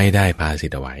ไม่ได้ภาสิท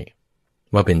ธิ์เอาไว้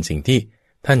ว่าเป็นสิ่งที่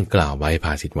ท่านกล่าวไว้ภ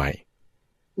าสิทธิ์ไว้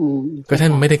ก็ท่า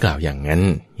นไม่ได้กล่าวอย่างนั้น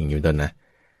อย่างนี้ต้นนะ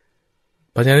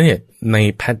เพราะฉะนั้นเนี่ยใน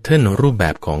แพทเทิร์นรูปแบ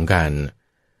บของการ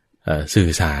สื่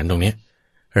อสารตรงนี้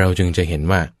เราจึงจะเห็น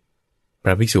ว่าพ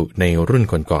ระภิกษุในรุ่น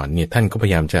ก่อนๆเนี่ยท่านก็พย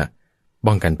ายามจะ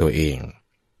ป้องกันตัวเอง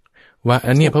ว่า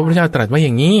อันนี้พระพุทธเจ้าตรัสไว้อ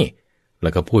ย่างนี้แล้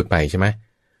วก็พูดไปใช่ไหม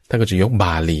ท่านก็จะยกบ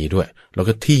าลีด้วยแล้ว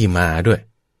ก็ที่มาด้วย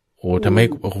โอ้ทำให้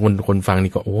คนฟัง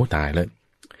นี่ก็โอ้ตายแล้ว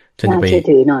ฉันจะไป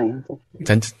ถือหน่อย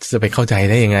ฉันจะไปเข้าใจ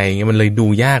ได้ยังไงมันเลยดู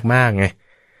ยากมากไง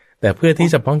แต่เพื่อที่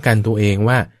จะป้องกันตัวเอง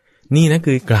ว่านี่นะ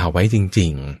คือกล่าวไว้จริ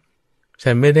งๆฉั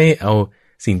นไม่ได้เอา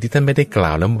สิ่งที่ท่านไม่ได้กล่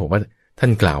าวแล้วบอกว่าท่า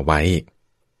นกล่าวไว้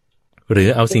หรือ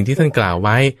เอาสิ่งที่ท่านกล่าวไ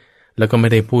ว้แล้วก็ไม่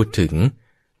ได้พูดถึง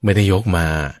ไม่ได้ยกมา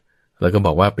แล้วก็บ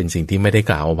อกว่าเป็นสิ่งที่ไม่ได้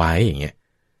กล่าวไว้อย่างเงี้ย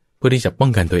เพื่อที่จะป้อ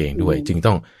งกันตัวเองด้วยจึง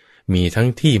ต้องมีทั้ง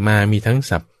ที่มามีทั้ง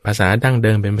ศัพท์ภาษาดั้งเ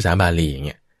ดิมเป็นภาษาบาลีอย่างเ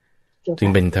งี้ยจึง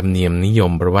เป็นธรรมเนียมนิย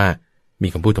มเพราะว่ามี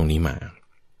คำพูดตรงนี้มา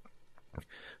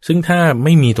ซึ่งถ้าไ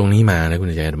ม่มีตรงนี้มานะคุณ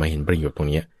ใจมาเห็นประโยชน์ตรง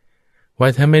นี้ว่า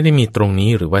ถ้าไม่ได้มีตรงนี้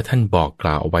หรือว่าท่านบอกก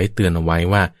ล่าวเอาไว้เตือนเอาไว้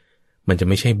ว่ามันจะ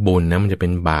ไม่ใช่บุญนะมันจะเป็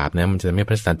นบาปนะมันจะไม่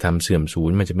พระสัตธรรมเสื่อมสูญ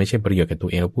มันจะไม่ใช่ประโยชน์กับตัว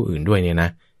เองและผู้อื่นด้วยเนี่ยนะ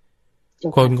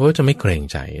คนก็จะไม่เกรง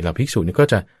ใจเราภิกษุนี่ก็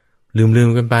จะลืม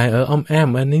กันไปอ้อมแอม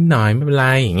นิดหน่อยไม่เป็นไร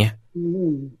อย่างเงี้ย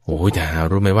โอ้ยแต่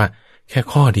รู้ไหมว่าแค่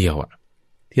ข้อเดียว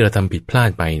ที่เราทำผิดพลาด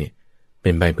ไปเนี่ยเป็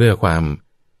นไปเพื่อความ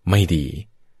ไม่ดี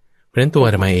เพราะฉะนั้นตัวอ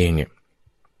าตมาเองเนี่ย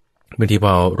บางทีพ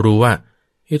อรู้ว่า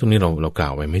ตรงนี้เรากล่า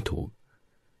วไว้ไม่ถูก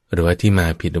หรือว่าที่มา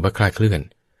ผิดหรือว่าคลาดเคลื่อน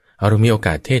เรามีโอก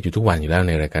าสเทศอยู่ทุกวันอยู่แล้วใ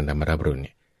นรายการธรรมรับรุณเ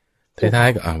นี่ยท้าย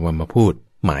ๆก็เอามาพูด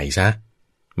ใหม่ซะ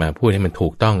มาพูดให้มันถู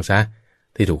กต้องซะ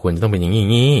ที่ถูกควรจะต้องเป็นอย่าง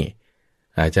นี้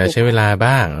อาจจะใช้เวลา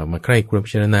บ้างมาใคร่ครวญพิ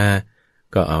จารณา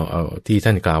ก็เอาที่ท่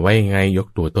านกล่าวไว้ยังไงยก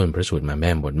ตัวต้นพระสูตรมาแม่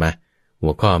บทมาหั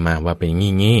วข้อมาว่าเป็นอย่าง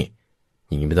นี้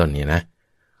เป็นต้นเนี่ยนะ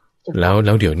แล้ว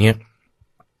เดี๋ยวนี้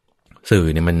สื่อ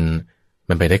เนี่ย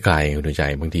มันไปได้ไกลคุณใจ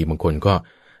บางทีบางคนก็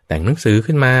แต่งหนังสือ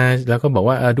ขึ้นมาแล้วก็บอก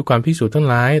ว่าดูความพิสูจน์ทั้ง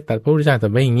หลายแต่พระพุทธเจ้าแต่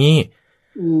ไม่อย่างนี้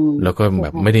แล้วก็แบ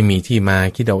บไม่ได้มีที่มา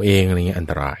คิดเอาเองอะไรเงี้ยอัน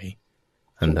ตราย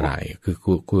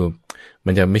คือมั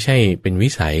นจะไม่ใช่เป็นวิ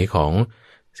สัยของ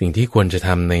สิ่งที่ควรจะท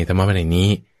ำในธรรมะวินัยนี้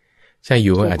ใช่อ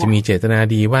ยู่อาจจะมีเจตนา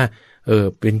ดีว่า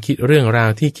เป็นคิดเรื่องราว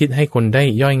ที่คิดให้คนได้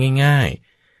ย่อยง่าย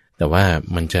ๆแต่ว่า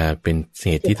มันจะเป็นเ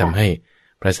หตุที่ทำให้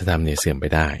พระธรรมเนี่ยเสื่อมไป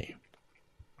ได้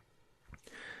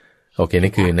โอเค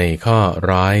นี่คือในข้อ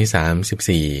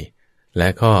134และ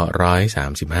ข้อ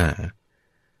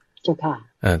135เจ้าค่ะ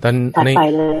ตอนถัดไป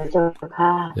เลยเจ้าค่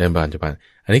ะเรียนบอล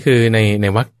อันนี้คือใน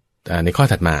วรรคในข้อ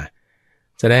ถัดมา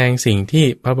แสดงสิ่งที่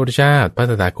พระพุทธเจ้าพระ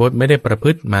ตถาคตไม่ได้ประพ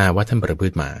ฤติมาว่าท่านประพฤ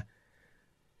ติมา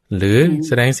หรือแ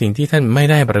สดงสิ่งที่ท่านไม่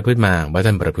ได้ประพฤติมาว่าท่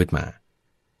านประพฤติมา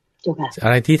อะ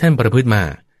ไรที่ท่านประพฤติมา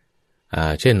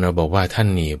เช่นเราบอกว่าท่าน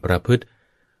นี่ประพฤติ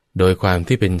โดยความ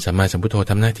ที่เป็นสัมมาสัมพุทโธ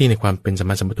ทำหน้าที่ในความเป็นสัม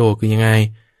มาสัมพุทโธคือยังไง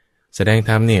แสดง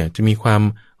ธรรมเนี่ยจะมีความ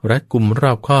รัดกุมร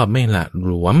อบคอบไม่หละห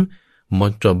ลวมหม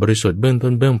ดจดบริสุทธิ์เบื้องต้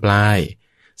นเบื้องปลาย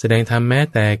แสดงธรรมแม้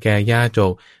แต่แก่ญาโจ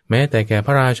กแม้แต่แก่พ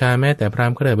ระราชาแม้แต่พราห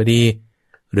มณ์ก็ได้บดี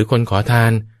หรือคนขอทา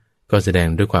นก็แสดง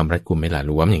ด้วยความรัดกุมไม่หละห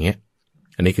ลวมอย่างเงี้ย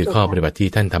อันนี้คือข้อปฏิบัติที่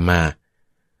ท่านทำมา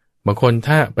บางคน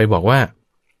ถ้าไปบอกว่า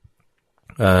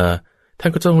ท่า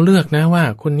นก็ต้องเลือกนะว่า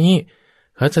คนนี้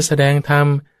เขาจะแสดงธรรม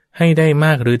ให้ได้ม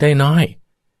ากหรือได้น้อย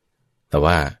แต่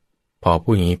ว่าพอพู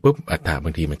ดอย่างนี้ปุ๊บอัตถะบ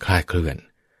างทีมันคลาดเคลื่อน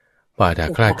พออัตถะ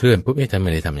คลาดเคลื่อนปุ๊บท่านไ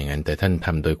ม่ได้ทำอย่างนั้นแต่ท่านท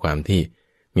ำโดยความที่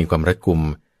มีความรัดกุม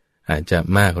อาจจะ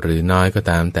มากหรือน้อยก็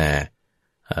ตามแต่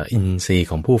อินทรีย์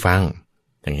ของผู้ฟัง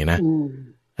อย่างนี้นะ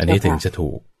อันนี้ถึงจะถู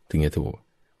ก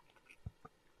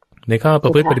ในข้อปร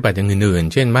ะพฤติปฏิบัติอย่างอื่น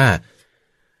ๆเช่นว่า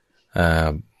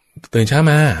ตื่นเช้า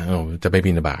มาจะไป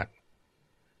บิณฑบาต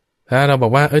ถ้าเราบอ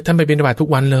กว่าท่านไปบิณฑบาตทุก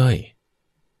วันเลย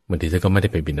บางทีท่านก็ไม่ได้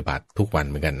ไปบิณฑบาตทุกวัน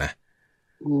เหมือนกันนะ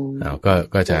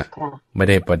ก็จะไม่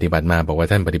ได้ปฏิบัติมาบอกว่า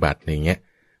ท่านปฏิบัติอย่างเงี้ย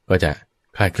ก็จะ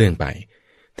คลาดเคลื่อนไป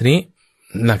ทีนี้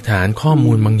หลักฐานข้อ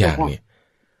มูลบางอย่างเนี่ย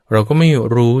เราก็ไม่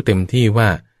รู้เต็มที่ว่า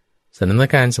สถาน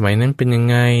การณ์สมัยนั้นเป็นยัง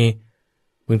ไง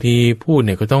บางทีพูดเ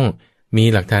นี่ยก็ต้องมี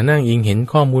หลักฐานนั่งอิงเห็น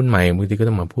ข้อมูลใหม่บางทีก็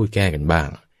ต้องมาพูดแก้กันบ้าง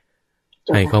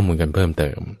ให้ข้อมูลกันเพิ่มเติ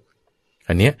ม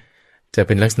อันเนี้ยจะเ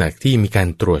ป็นลักษณะที่มีการ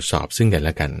ตรวจสอบซึ่งกันแล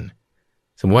ะกัน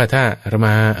สมมติว่าถ้าเราม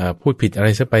าพูดผิดอะไร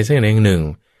สักไปสักอย่างหนึ่ง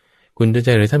คุณจะใจ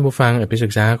หรือท่านผู้ฟังไปศึ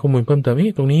กษาข้อมูลเพิ่มเติม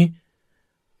ตรงนี้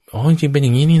จริงๆเป็นอย่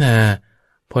างนี้นี่นา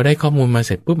พอได้ข้อมูลมาเ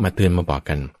สร็จปุ๊บมาเตือนมาบอก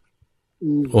กัน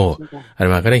อาต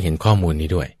มาก็ได้เห็นข้อมูลนี้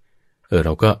ด้วยเร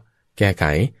าก็แก้ไข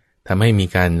ทำให้มี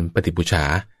การปฏิบูชา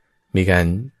มีการ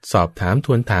สอบถามท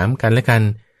วนถามกันและกัน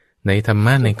ในธรรม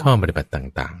ะในข้อปฏิบัติ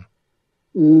ต่าง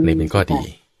ๆนี่เป็นข้อดี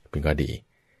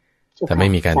ถ้าไม่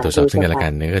มีการตรวจสอบซึ่งกันและกั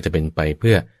นเนี่ยก็จะเป็นไปเ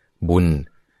พื่อบุญ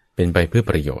เป็นไปเพื่อ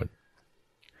ประโยชน์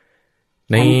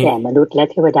ในแต่มนุษย์และ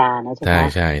เทวดานะ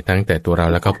ใช่ทั้งแต่ตัวเรา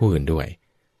แล้วก็ผู้อื่นด้วย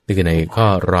นี่คือในข้อ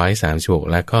136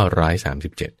และข้อ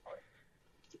137เ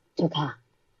จ้าค่ะ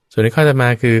ส่วนในข้อต่อมา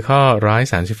คือข้อ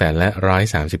138และ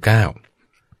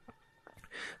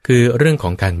139คือเรื่องข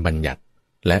องการบัญญัติ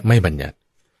และไม่บัญญัติ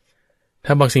ถ้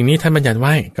าบอกสิ่งนี้ท่านบัญญัติไ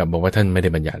ว้กับบอกว่าท่านไม่ได้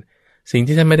บัญญัติสิ่ง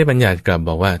ที่ท่านไม่ได้บัญญัติกลับบ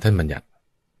อกว่าท่านบัญญัติ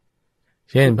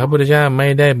เช่นพระพุทธเจ้าไม่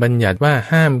ได้บัญญัติว่า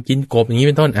ห้ามกินกบอย่างนี้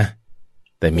เป็นต้น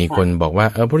แต่มีคนบอกว่า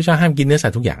พระพุทธเจ้าห้ามกินเนื้อสั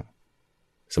ตว์ทุกอย่าง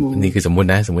นี่คือสมมุติ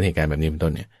เหตุการณ์แบบนี้เป็นต้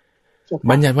นเนี่ย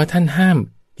บัญญัติว่าท่านห้าม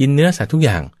กินเนื้อสัตว์ทุกอ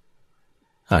ย่าง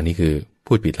นี่คือ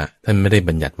พูดผิดละท่านไม่ได้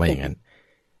บัญญัติว่าอย่างนั้น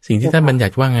สิ่งที่ท่านบัญญั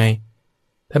ติว่าไง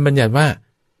ท่านบัญญัติว่า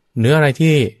เนื้ออะไร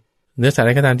ที่เนื้อสัตว์อะไ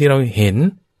รก็ตามที่เราเห็น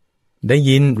ได้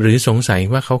ยินหรือสงสัย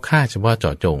ว่าเขาฆ่าเฉพาะเจ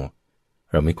าะจง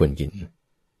เราไม่ควรกิน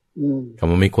ค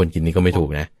ำว่าไม่ควรกินนี่ก็ไม่ถูก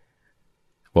นะ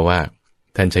เพราะว่า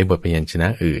ท่านใช้บทพยัญชนะ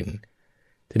อื่น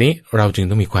ทีนี้เราจึง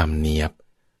ต้องมีความเนียบ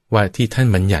ว่าที่ท่าน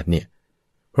บัญญัติเนี่ย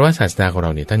เพราะว่าศาสนาของเร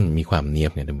าเนี่ยท่านมีความเนีย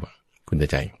บเนี่ยท่านบอกคุณ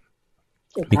ใจ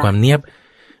มีความเนียบ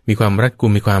มีความรัดกุ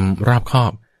มมีความรอบคอ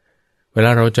บเวล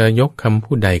าเราจะยกคำ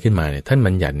พูดใดขึ้นมาเนี่ยท่าน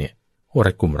บัญญัติเนี่ย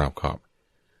รัดกุมรอบคอบ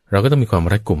เราก็ต้องมีความ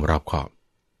รัดกุมรอบคอบ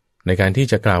ในการที่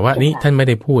จะกล่าวว่านี่ท่านไม่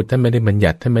ได้พูดท่านไม่ได้บัญ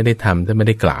ญัติท่านไม่ได้ทำท่านไม่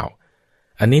ได้กล่าว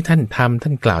อันนี้ท่านทำท่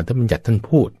านกล่าวท่านบัญญัติท่าน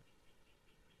พูด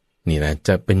นี่นะจ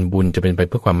ะเป็นบุญจะเป็นไป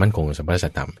เพื่อความมั่นคงของสัมปชั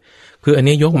ญญะคืออัน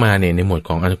นี้ยกมาเนี่ยในหมวดข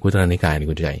องอนุกุตรนิกายนี่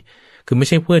คุณใจคือไม่ใ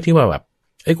ช่เพื่อที่ว่าแบบ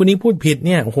คนนี้พูดผิดเ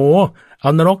นี่ยโอ้โหเอา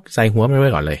นรกใส่หัวมันไ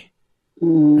ว้ก่อนเลย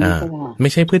ไม่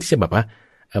ใช่เพื่อที่จะแบบว่า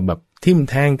แบบทิ่ม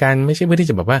แทงกันไม่ใช่เพื่อที่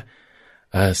จะแบบว่า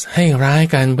ให้ร้าย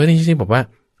กันเพื่อที่จะแบบว่า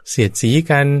เสียดสี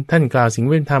กันท่านกล่าวสิ่งไ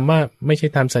ม่ทำว่าไม่ใช่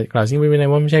ทำกล่าวสิ่งไม่วินัย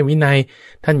ว่าไม่ใช่วินัย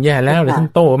ท่านแย่แล้วหรือท่าน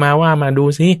โตมาว่ามาดู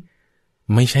สิ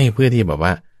ไม่ใช่เพื่อที่แบบว่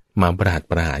ามาปร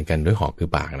ะหารกันด้วยหอกคือ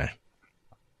ปากนะ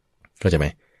เข้าใจไหม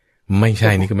ไม่ใช่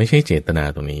นี่คือไม่ใช่เจตนา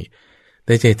ตรงนี้แ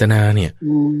ต่เจตนาเนี่ย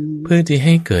เพื่อที่ใ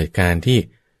ห้เกิดการที่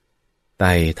ไ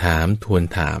ต่ถามทวน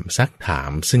ถามซักถา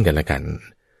มซึ่งกันและกัน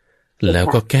แล้ว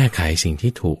ก็แก้ไขสิ่ง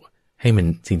ที่ถูกให้มัน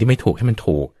สิ่งที่ไม่ถูกให้มัน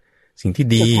ถูกสิ่งที่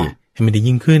ดีให้มันดี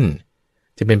ยิ่งขึ้น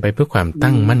จะเป็นไปเพื่อความ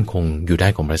ตั้งมั่นคงอยู่ได้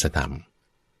ของพระสัทธรรม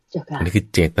อันนี้คือ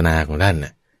เจตนาของท่านน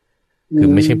ะคือ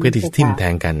ไม่ใช่เพื่อที่จะทิ่มแท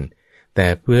งกันแต่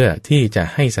เพื่อที่จะ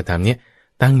ให้สัทธรรมนี้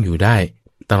ตั้งอยู่ได้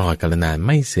ตลอดกาลนานไ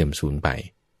ม่เสื่อมสูญไป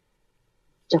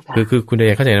คือคุณเดี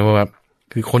ยเข้าใจนะว่า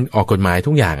คือคนออกกฎหมาย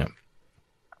ทุกอย่าง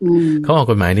เขาออก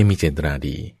กฎหมายเนี่ยมีเจตนา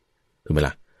ดีถูกไหม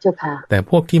ล่ะแต่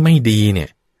พวกที่ไม่ดีเนี่ย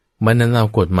มันนั้นเอา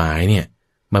กฎหมายเนี่ย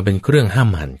มาเป็นเครื่องห้าม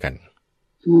หันกัน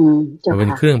มันเป็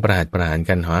นเครื่องประหาร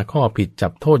กันหาข้อผิดจั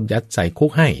บโทษยัดใส่คุ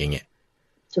กให้อย่างเงี้ย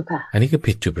อันนี้คือ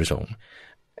ผิดจุดประสงค์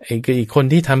ไอ้อีกคน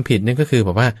ที่ทำผิดนี่ก็คือแบ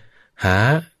บว่าหา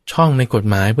ช่องในกฎ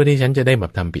หมายเพื่อที่ฉันจะได้แบ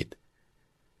บทำผิด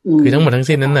คือทั้งหมดทั้ง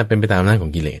สิ้นนั้นน่ะเป็นไปตามอำนาจขอ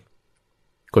งกิเลส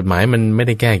กฎหมายมันไม่ไ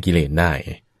ด้แก้กิเลสได้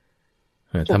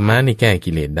ธรรมะนี่แก้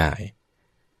กิเลสได้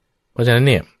เพราะฉะนั้น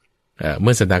เนี่ยเ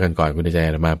มื่อสัปดาห์ก่อนคุณใจ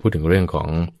มาพูดถึงเรื่องของ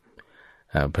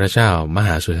พระเจ้ามห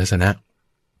าสุทัศนะ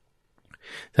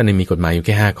ท่านมีกฎหมายอยู่แ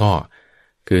ค่5ข้อ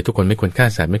คือทุกคนไม่ควรฆ่า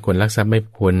สัตว์ไม่ควรลักทรัพย์ไม่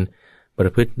ควรปร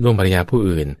ะพฤติล่วงภรรยาผู้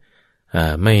อื่น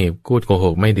ไม่พูดโกห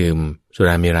กไม่ดื่มสุ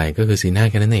ราเมรัยก็คือศีล 5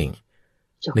แค่นั้นเอง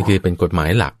นี่คือเป็นกฎหมาย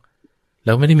หลักแ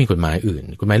ล้วไม่ได้มีกฎหมายอื่น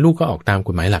กฎหมายลูกก็ออกตามก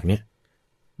ฎหมายหลักเนี่ย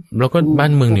แล้วก็บ้า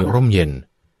นเมืองเนี่ยร่มเย็น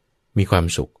มีความ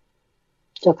สุข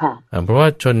เพราะว่า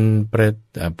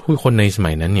ผู้คนในส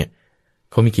มัยนั้นเนี่ย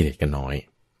เขามีกิเลสกันน้อย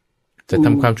จะท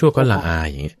ำความชั่วก็ละอาย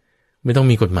อย่างเงี้ยไม่ต้อง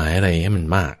มีกฎหมายอะไรให้มัน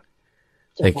มาก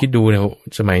แต่คิดดูเนี่ย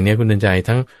สมัยนี้คุณเดินใจ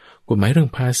ทั้งกฎหมายเรื่อง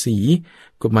ภาษี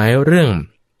กฎหมายเรื่อง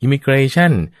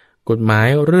immigration กฎหมาย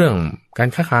เรื่องการ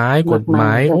ค้าขายกฎหม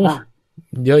าย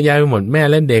เยอะแยะไปหมดแม่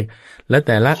และเด็กและแ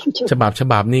ต่ละฉ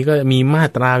บับนี้ก็มีมา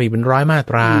ตราอีกเป็น100มา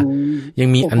ตรายัง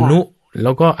มีอนุแ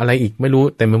ล้วก็อะไรอีกไม่รู้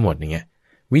เต็มไปหมดอย่างเงี้ย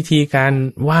วิธีการ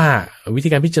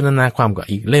พิจารณาความก็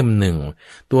อีกเล่มหนึ่ง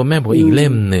ตัวแม่บอกอีกเล่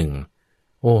มหนึ่ง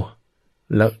โอ้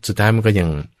แล้วสุดท้ายมันก็ยัง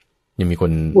มีค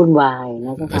นวุ่นวายน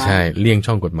ะใช่เลี่ยง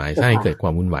ช่องกฎหมายใช่เกิดควา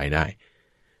มวุ่นวายได้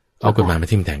เอากฎหมายมา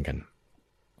ทิ่มแทงกัน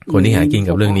คนที่หากิน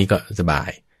กับเรื่องนี้ก็สบาย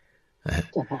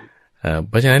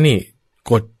เพราะฉะนั้นนี่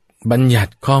กฎบัญญั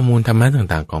ติข้อมูลธรรมะ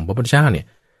ต่างๆของพระพุทธเจ้าเนี่ย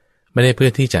ไม่ได้เพื่อ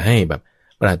ที่จะให้แบบ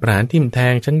ประหารทิ่มแท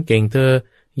งฉันเก่งเธอ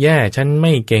แย่ฉันไ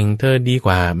ม่เก่งเธอดีก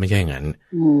ว่าไม่ใช่งั้น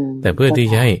แต่เพื่อที่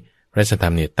จะให้พระสัทธร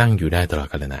รมเนี่ยตั้งอยู่ได้ตลอด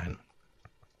กาลนาน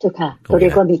เจ้าค่ะก็เรีย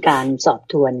กว่ามีการสอบ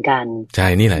ทวนกันใช่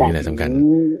นี่แหละสำคัญ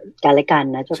การละกัน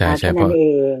นะเจ้าค่ะแค่นั้นเอ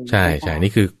งใช่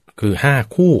นี่คือ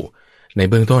5คู่ใน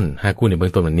เบื้องต้น5คู่ในเบื้อ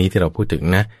งต้นวันนี้ที่เราพูดถึง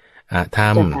นะธร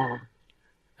รม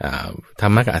ธร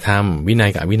รมะกับอธรรมวินัย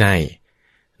กับอวินัย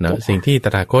เนาะสิ่งที่ต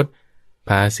ถาคตภ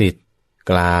าษิต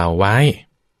กล่าวไว้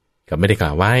กับไม่ได้กล่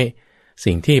าวไว้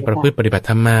สิ่งที่ประพฤติปฏิบัติ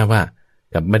ธรรมมาว่า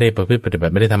กับไม่ได้ประพฤติปฏิบั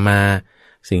ติไม่ได้ทำมา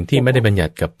สิ่งที่ไม่ได้บัญญั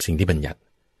ติกับสิ่งที่บัญญัติ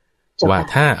ว่า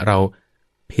ถ้าเรา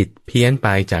ผิดเพี้ยนไป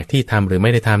จากที่ทำหรือไ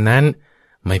ม่ได้ทำนั้น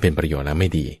ไม่เป็นประโยชน์และไม่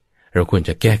ดีเราควรจ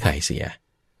ะแก้ไขเสีย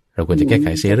ห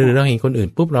รือเราเห็นคนอื่น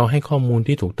ปุ๊บเราให้ข้อมูล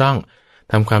ที่ถูกต้อง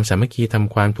ทำความสามัคคีท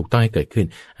ำความถูกต้องให้เกิดขึ้น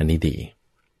อันนี้ดี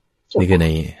นี่คือใน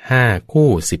5คู่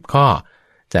10ข้อ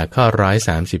จากข้อ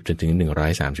130จนถึง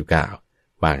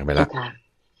139วางกันไปแล้ว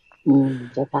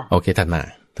โอเคถัด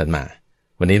มา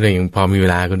วันนี้เรายังพอมีเว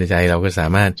ลาคุณใจเราก็สา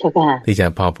มารถที่จะ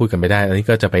พอพูดกันไปได้อันนี้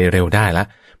ก็จะไปเร็วได้ละ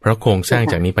เพราะโครงสร้าง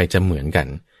จากนี้ไปจะเหมือนกัน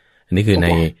อันนี้คือใน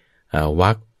วร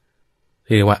รค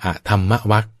ที่เรียกว่าอธรรม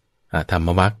วรรคธรรม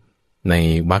วรรคใน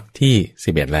วรรคที่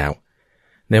11แล้ว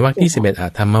ในวรรคที่11อ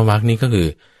ธรรมวรรคนี้ก็คือ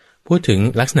พูดถึง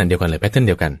ลักษณะเดียวกันเลยแพทเทิร์นเ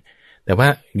ดียวกันแต่ว่า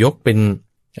ยกเป็น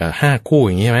5คู่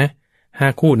อย่างนี้ใช่ไหม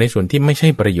5คู่ในส่วนที่ไม่ใช่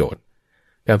ประโยชน์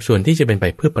กับส่วนที่จะเป็นไป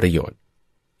เพื่อประโยชน์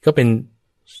ก็เป็น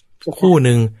คู่ห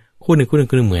นึ่ง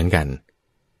เหมือนกัน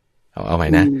เอาไว้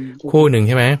นะคู่หนึ่งใ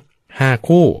ช่ไหม5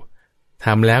คู่ท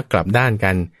ำแล้วกลับด้านกั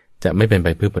นจะไม่เป็นไป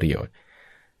เพื่อประโยชน์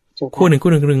คู่หนึ่ง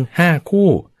5คู่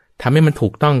ทำให้มันถู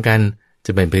กต้องกันจ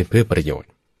ะเป็นไปเพื่อประโยชน์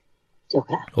เจ้า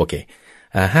ค่ะโอเค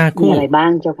5คู่มีอะไรบ้า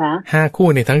งเจ้าค่ะ5คู่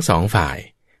ในทั้ง2ฝ่าย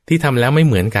ที่ทำแล้วไม่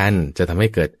เหมือนกันจะทำให้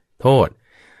เกิดโทษ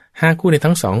5คู่ใน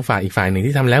ทั้ง2ฝ่ายอีกฝ่ายหนึ่ง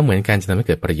ที่ทำแล้วเหมือนกันจะทำให้เ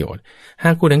กิดประโยชน์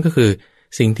5คู่นั้นก็คือ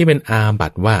สิ่งที่เป็นอาบั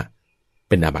ติว่า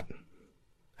เป็นอาบัติ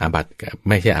กับ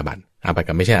ไม่ใช่อาบัติ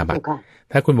กับไม่ใช่อาบัติ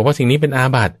ถ้าคุณบอกว่าสิ่งนี้เป็นอา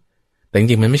บัติแต่จ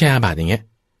ริงๆมันไม่ใช่อาบัติอย่างเงี้ย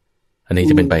อันนี้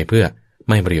จะเป็นไปเพื่อ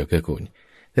ไม่ประโยชน์เกื้อกูล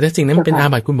แต่ถ้าสิ่งนั้นเป็นอา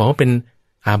บัติคุณบอกว่าเป็น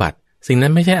อาบัติสิ่งนั้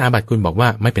นไม่ใช่อาบัติคุณบอกว่า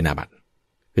ไม่เป็นอาบัติ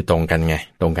คือตรงกันไง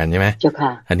ตรงกันใช่ไหม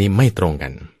อันนี้ไม่ตรงกั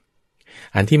น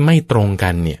อันที่ไม่ตรงกั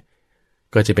นเนี่ย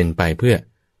ก็จะเป็นไปเพื่อ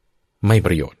ไม่ป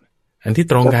ระโยชน์อันที่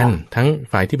ตรงกันทั้ง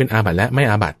ฝ่ายที่เป็นอาบัติและไม่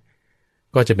อาบัติ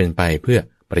ก็จะเป็นไปเพื่อ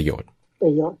ประโยชน์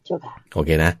เจ้าค่ะโอเค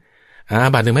นะอา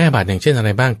บัติหรือไม่อาบัติอย่างเช่นอะไร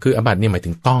บ้างคืออาบัติเนี่ยหมายถึ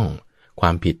งต้องคว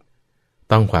ามผิด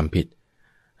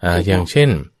อย่างเช่น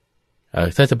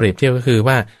ถ้าจะเปรียบเทียบก็คือ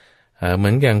ว่า เหมื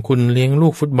อนอย่างคุณเลี้ยงลู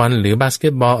กฟุตบอลหรือบาสเก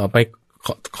ตบอลออกไป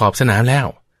ขอบสนามแล้ว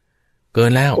เกิ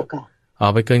นแล้วออ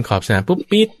กไปเกินขอบสนามปุ๊บ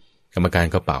ปิดกรรมการ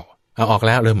ก็เป่าเอาออกแ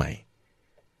ล้วเริ่มใหม่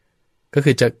ก็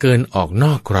คือจะเกินออกน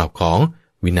อกกรอบของ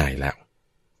วินัยแล้ว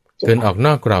เกินออกน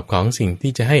อกกรอบของสิ่ง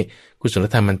ที่จะให้กุศล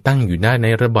ธรรมมันตั้งอยู่ได้ใน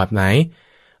ระบอบไหน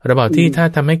ระบอบที่ถ้า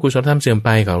ทำให้กุศลธรรมเสื่อมไป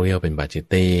เขาเรียกเป็นบาจิต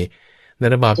ตีใน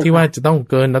ระบอบที่ว่าจะต้อง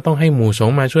เกินเราต้องให้หมู่สง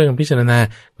ฆ์มาช่วยกันพิจารณา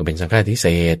ก็เป็นสังฆาทิเศ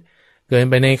ษเกิน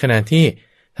ไปในขณะที่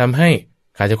ทำให้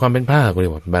ขาดจากความเป็นพระก็เรีย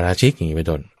กว่าบาราชิกอย่างนี้เป็น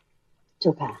ต้น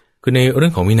คือในเรื่อ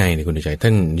งของวินัยเนี่ยคุณใจท่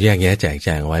านแยกแยะแจกแจ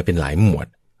งเอาไว้เป็นหลายหมวด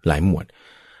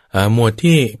หมวด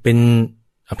ที่เป็น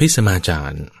อภิสมาจา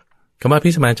รคำว่าอ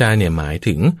ภิสมาจารเนี่ยหมาย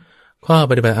ถึงข้อ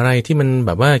ปฏิบัติอะไรที่มันแ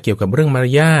บบว่าเกี่ยวกับเรื่องมาร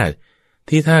ยาท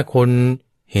ที่ถ้าคน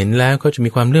เห็นแล้วก็จะมี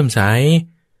ความเลื่อมใส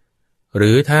ห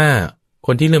รือถ้าค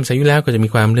นที่เลื่อมใสอยู่แล้วก็จะมี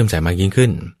ความเลื่อมใสมากยิ่งขึ้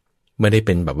นไม่ได้เ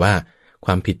ป็นแบบว่าค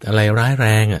วามผิดอะไรร้ายแร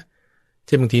งอ่ะเ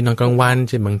ช่นบางทีนอนกลางวัน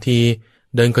เช่นบางที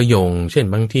เดินกระยงเช่น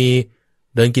บางที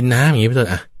เดินกินน้ำอย่างนี้เป็นต้น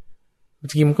อ่ะ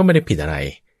จริงๆมันก็ไม่ได้ผิดอะไร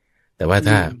แต่ว่า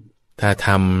ถ้าท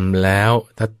ำแล้ว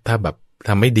ถ้าแบบท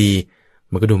ำไม่ดี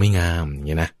มันก็ดูไม่งามอย่างเ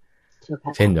งี้ยนะ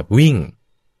เช่นแบบวิ่ง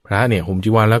พระเนี่ยห่มจี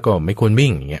วรแล้วก็ไม่ควรวิ่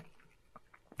งอย่างเงี้ย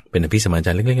เป็นอภิสมาจ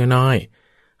ารเล็กๆน้อย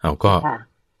ๆเอาก็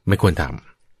ไม่ควรท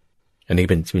ำอันนี้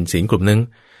เป็นศีลกลุ่มนึง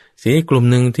ศีลกลุ่ม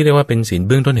นึงที่เรียกว่าเป็นศีลเ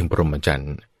บื้องต้นแห่งพรหมจรร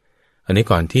ย์อันนี้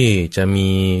ก่อนที่จะมี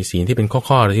ศีลที่เป็น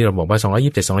ข้อๆที่เราบอกว่า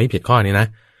227ข้อนี้นะ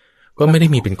ก็ไม่ได้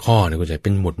มีเป็นข้อนะคุณใจเ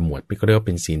ป็นหมวดก็เรียกว่าเ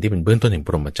ป็นศีลที่เป็นเบื้องต้นแห่งพ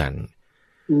รหมจรรย์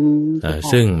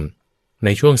ซึ่งใน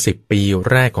ช่วง10 ปี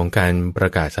แรกของการปร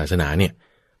ะกาศศาสนาเนี่ย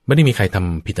ไม่ได้มีใครท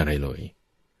ำผิดอะไรเลย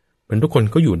มันทุกคน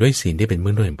ก็อยู่ด้วยศีลที่เป็นเ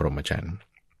บื้องต้นแห่งพรหมจรรย์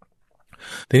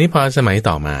ทีนี้พอสมัย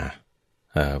ต่อมา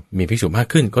มีภิกษุมาก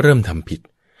ขึ้นก็เริ่มทำผิด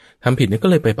นี่ก็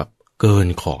เลยไปแบบเกิน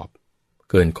ขอบ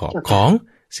ของ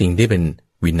สิ่งที่เป็น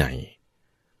วินัย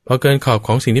พอเกินขอบข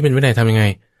องสิ่งที่เป็นวินัยทำยังไง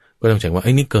ก็ต้องแจ้งว่าไ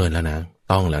อ้นี่เกินแล้วนะ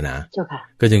ต้องแล้วนะ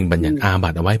ก็จึงบัญญัติอาบั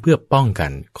ติเอาไว้เพื่อป้องกั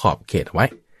นขอบเขตเอาไว้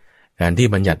การที่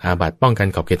บัญญัติอาบัติป้องกัน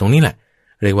ขอบเขตตรงนี้แหละ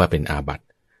เรียกว่าเป็นอาบัติ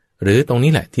หรือตรง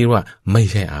นี้แหละที่ว่าไม่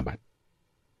ใช่อาบัติ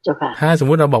ถ้าสม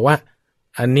มุติเราบอกว่า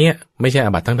อันเนี้ยไม่ใช่อ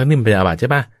าบัติทั้งที่มันเป็นอาบัติใช่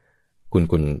ป่ะ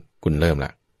คุณเริ่มล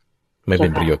ะไม่เป็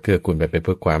นประโยชน์เกื้อกูลไปเ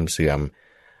พื่อความเสื่อม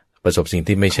ประสบสิ่ง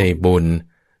ที่ไม่ใช่บุญ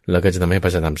แล้วก็จะทำให้พร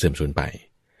ะธรรมเสื่อมสูญไป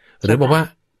หรือบอกว่า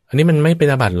อันนี้มันไม่เป็น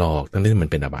อาบัติหรอกทั้งที่มัน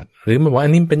เป็นอาบัติหรือบอกว่าอั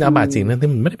นนี้เป็นอาบัติจริงทั้งที่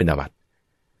มันไม่ได้เป็นอาบัติ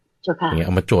อย่างเงี้ยเ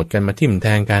อามาโจทย์กันมาทิ่มแท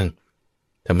งกัน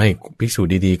ทำให้ภิกษุ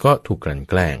ดีๆก็ถูกกลั่น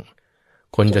แกล้ง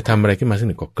คนจะทำอะไรขึ้นมาสักห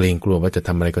นึ่งก็เกรงกลัวว่าจะท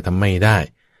ำอะไรก็ทำไม่ได้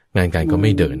งานการก็ไ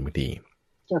ม่เดินบางที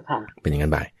เป็นอย่างนั้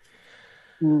นไป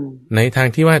ในทาง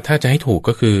ที่ว่าถ้าจะให้ถูก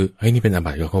ก็คือเฮ้ยนี่เป็นอา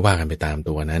บัติก็เขาว่ากันไปตาม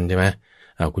ตัวนั้นใช่ไหม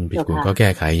เอาคุณผิดคุณก็แก้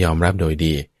ไขยอมรับโดย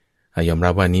ดียอมรั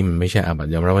บว่านี่มันไม่ใช่อาบัติ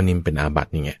ยอมรับว่านี่เป็นอาบัติ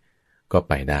นี่ไงก็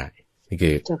ไปได้นี่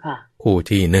คือคู่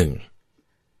ที่หนึ่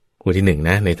ง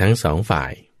นะในทั้งสองฝ่า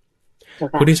ย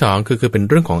คู่ที่สองคือเป็น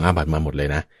เรื่องของอาบัติมาหมดเลย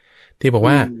นะที่บอก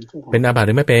ว่าเป็นอาบัติห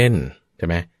รือไม่เป็นใช่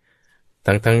ไหม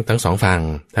ทั้งสองฝั่ง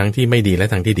ทั้งที่ไม่ดีและ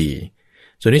ทั้งที่ดี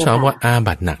ส่วนที่สองว่าอา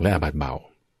บัติหนักและอาบัติเบา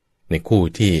ในคู่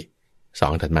ที่สอ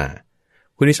งถัดมา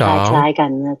คู่ที่สอง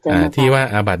ที่ว่า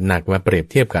อาบัติหนักมาเปรียบ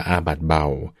เทียบกับอาบัติเบา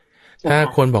ถ้า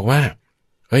คนบอกว่า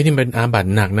เฮ้ยนี่เป็นอาบัติ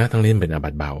หนักนะทั้งนี้เป็นอาบั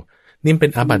ติเบานี่เป็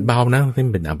นอาบัติเบานะทั้ง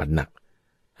นี้เป็นอาบัติหนัก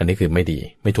อันนี้คือไม่ดี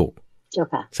ไม่ถูก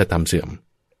สัตธรรมเสื่อม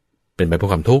เป็นไปเพื่อ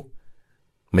ความทุกข์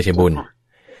ไม่ใช่บุญ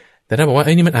แต่ถ้าบอกว่าเ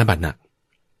อ้ยนี่มันอาบัติหนัก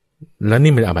แล้ว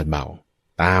นี่เป็นอาบัติเบา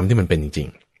ตามที่มันเป็นจริง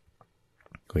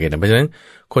ๆโอเคนะเพราะฉะนั้น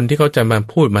คนที่เขาจะมา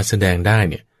พูดมาแสดงได้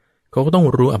เนี่ยเขาก็ต้อง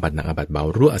รู้อาบัติหนักอาบัติเบา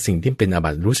รู้สิ่งที่เป็นอาบั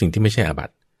ติรู้สิ่งที่ไม่ใช่อาบั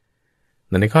ติ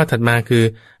ในข้อถัดมาคือ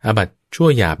อาบัติชั่ว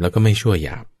หยาบแล้วก็ไม่ชั่วหย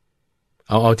าบ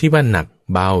เอาที่ว่าหนัก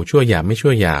เบาชั่วหยาบไม่ชั่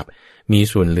วหยาบมี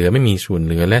ส่วนเหลือไม่มีส่วนเ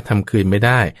หลือและทำคืนไม่ไ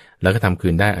ด้แล้วก็ทำคื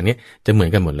นได้อันนี้จะเหมือน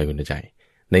กันหมดเลยคุณใจ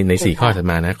ใน4ข้อถัด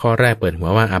มานะข้อแรกเปิดหัว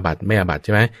ว่าอาบัติไม่อาบัติใ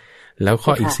ช่ไหมแล้วข้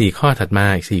ออีก4ข้อถัดมา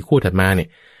อีก4คู่ถัดมาเนี่ย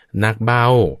หนักเบา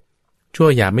ชั่ว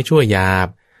หยาบไม่ชั่วหยาบ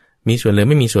มีส่วนเหลือ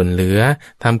ไม่มีส่วนเหลือ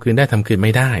ทำคืนได้ทำคืนไ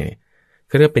ม่ได้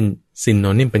ก็เรียกเป็นซินโน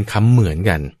นิมเป็นคำเหมือน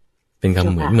กันเป็นค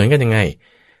ำเหมือนกันยังไง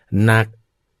หนัก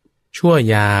ชั่ว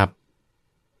หยาบ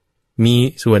มี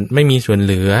ส่วนไม่มีส่วนเ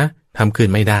หลือทำคืน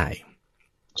ไม่ได้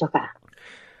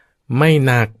ไม่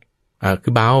หนักคื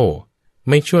อเบา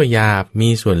ไม่ชั่วหยาบมี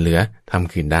ส่วนเหลือท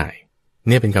ำคืนได้เ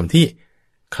นี่ยเป็นคำที่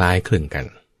คล้ายคลึงกัน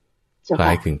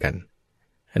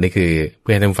อันนี้คือเพื่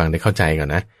อให้ท่านฟังได้เข้าใจก่อน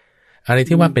นะอะไร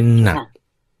ที่ว่าเป็นหนัก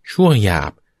ชั่วหยา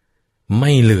บไ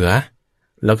ม่เหลือ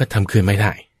แล้วก็ทำคืนไม่ไ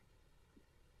ด้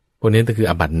พวกนี้ก็คือ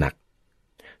อาบัติหนัก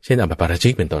เช่นอาบัติปาราชิ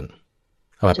กเป็นต้น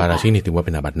อาบัติปาราชิกนี่ถือว่าเ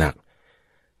ป็นอาบัติหนัก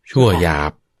ชั่วหยา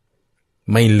บ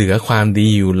ไม่เหลือความดี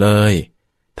อยู่เลย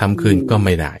ทำคืนก็ไ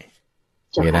ม่ได้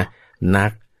โอเคนะหนั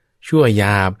กชั่วหย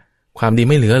าบความดี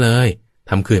ไม่เหลือเลย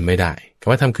ทำคืนไม่ได้ค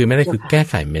ำว่าทำคืนไม่ได้คือแก้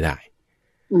ไขไม่ได้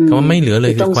คำว่าไม่เหลือเล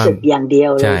ยคือความอย่างเดียว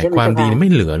เลยใช่ไหมความดีไม่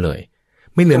เหลือเลย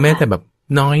ไม่เหลือแม้แต่แบบ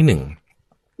น้อยหนึ่ง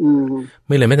ไ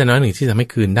ม่เหลือแม้แต่น้อยหนึ่งที่จะไม่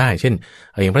คืนได้เช่น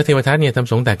อย่างพระเทวทัตเนี่ยท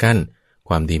ำสงฆ์แต่กัน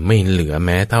ความดีไม่เหลือแ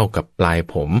ม้เท่ากับปลาย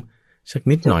ผมสัก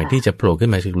นิดหน่อยที่จะโผล่ขึ้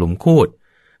นมาจากหลุมคูด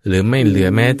หรือไม่เหลือ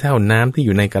แม้เท่าน้ำที่อ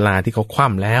ยู่ในกะลาที่เขาคว่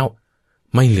ำแล้ว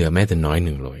ไม่เหลือแม้แต่น้อยห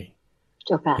นึ่งเลย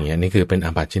อย่างเงี้ยนี่คือเป็นอ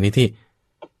าบัติชนิดที่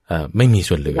ไม่มี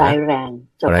ส่วนเหลือร้า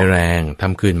ยแรงท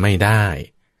ำคืนไม่ได้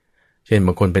เช่นบ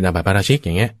างคนเป็นอาบัติปาราชิกอ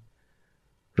ย่างเงี้ย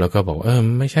แล้วก็บอก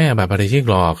ไม่ใช่อาบัติปาราชิก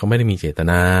หรอกเขาไม่ได้มีเจต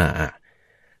นา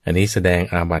อันนี้แสดง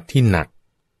อาบัติที่หนัก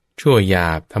ชั่วหยา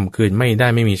บทำคืนไม่ได้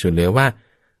ไม่มีส่วนเหลือว่า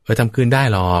ทำคืนได้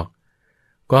หรอก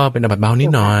ก็เป็นอาบัติเบานิด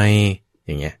หน่อยอ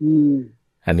ย่างเงี้ย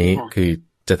อันนี้คือ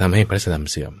จะทำให้พระธรรม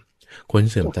เสื่อมคน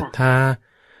เสื่อมศรัทธา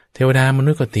เทวดามนุ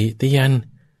ษย์ก็ติเตียน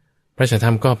พระธร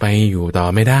รมก็ไปอยู่ต่อ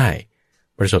ไม่ได้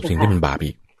ประสบสิ่งที่เป็นบาป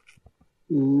อีก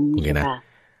อย่างเงี้ยนะ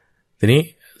ทีนี้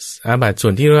อาบัติส่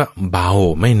วนที่เรียกว่าเบา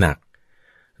ไม่หนัก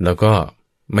แล้วก็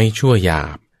ไม่ชั่วหยา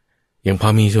บยังพอ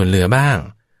มีส่วนเหลือบ้าง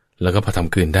แล้วก็พอท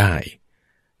ำคืนได้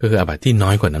ก็คืออาบัติที่น้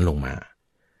อยกว่านั้นลงมา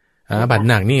อาบัติ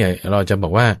หนักนี่เราจะบอ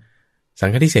กว่าสั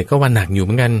งฆทิเศษก็วันหนักอยู่เห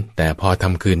มือนกันแต่พอท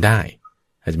ำคืนได้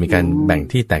อาจจะมีการแบ่ง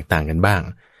ที่แตกต่างกันบ้าง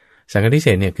สังฆทิเศ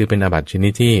ษเนี่ยคือเป็นอาบัติชนิ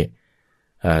ดที่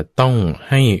ต้อง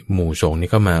ให้หมู่สงฆ์นี่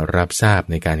ก็มารับทราบ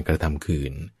ในการกระทำคื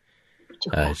น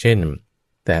เช่น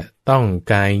แต่ต้อง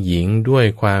กายหญิงด้วย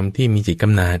ความที่มีจิตก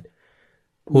ำหนัด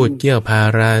พูดเกี่ยวพา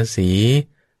ราสี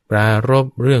ปรารภ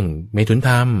เรื่องเมถุนธ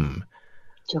รรม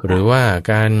หรือว่า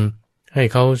การให้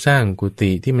เขาสร้างกุ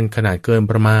ฏิที่มันขนาดเกิน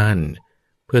ประมาณ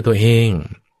เพื่อตัวเอง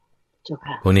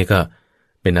พวกนี้ก็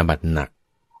เป็นอาบัติหนัก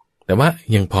แต่ว่า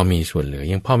ยังพอมีส่วนเหลือ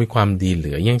ยังพอมีความดีเห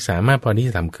ลือยังสามารถพอที่จ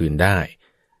ะทำคืนได้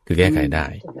คือแก้ไขได้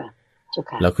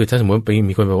แล้วคือถ้าสมมติ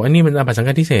มีคนบอกว่านี่มันอาบัติสังฆ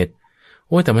ทิเศษโ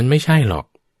อ้แต่มันไม่ใช่หรอก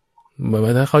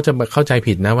ถ้าเขาจะเข้าใจ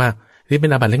ผิดนะว่าที่เป็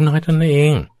นอาบัติเล็กน้อยเท่านั้นเอ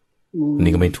ง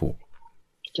นี่ก็ไม่ถูก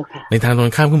ในทางตร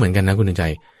งข้ามก็เหมือนกันนะคุณใจ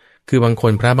คือบางค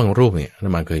นพระบางรูปเนี่ยเรา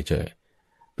มาเคยเจอ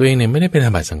ตัวเองเนี่ยไม่ได้เป็นอ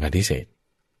าบัติสังฆทิเศษ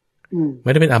ไ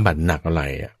ม่ได้เป็นอาบัติหนักอะไร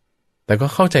อ่ะแต่ก็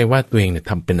เข้าใจว่าตัวเองเนี่ย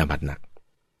ทำเป็นอาบัติหนัก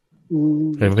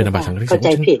เลยเป็นอาบัติสังฆทิเศษ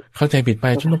เข้าใจผิดไป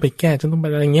ฉันต้องไปแก้ฉันต้องไป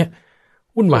อะไรเงี้ย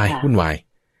วุ่นวาย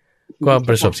ก็ป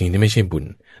ระสบสิ่งที่ไม่ใช่บุญ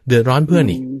เดือดร้อนเพื่อน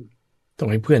อีกต้อง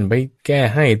ให้เพื่อนไปแก้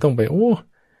ให้ต้องไปโอ้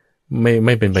ไ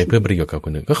ม่เป็นไปเพื่อประโยชน์กับค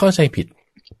นอื่นก็เข้าใจผิด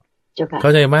เข้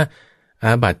าใจว่าอา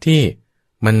บัติที่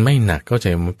มันไม่หนักเข้าใจ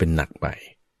ว่ามันเป็นหนักไป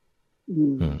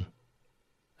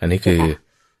อันนี้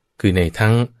คือในทั้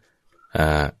ง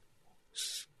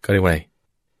ก็เรียกว่าอะไร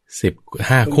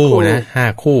15 คู่นะ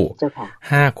5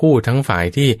 คู่ทั้งฝ่าย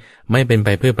ที่ไม่เป็นไป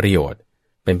เพื่อประโยชน์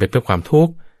เป็นไปเพื่อความทุก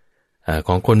ข์ข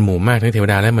องคนหมู่มากทั้งเทว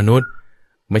ดาและมนุษย์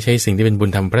ไม่ใช่สิ่งที่เป็นบุญ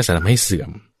ทำพระศาสนาให้เสื่อ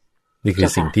มนี่คือ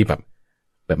สิ่งที่แบบ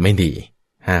ไม่ดี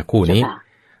5 คู่นี้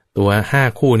ตัว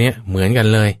5 คู่นี้เหมือนกัน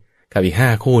เลยกับอีก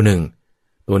5 คู่หนึ่ง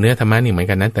ตัวเนื้อธรรมะนี่เหมือน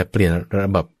กันนะแต่เปลี่ยน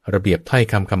ระเบียบถ้อย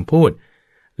คำพูด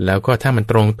แล้วก็ถ้ามัน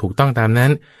ตรงถูกต้องตามนั้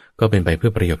นก็เป็นไปเพื่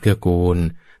อประโยชน์เกื้อกูล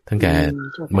ทั้งแก่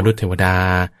มนุษย์เทวดา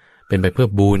เป็นไปเพื่อ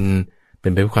บุญเป็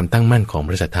นไปเพื่อความตั้งมั่นของพ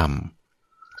ระสัทธรรม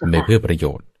เป็นไปเพื่อประโย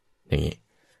ชน์อย่างนี้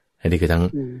อันนี้คือทั้ง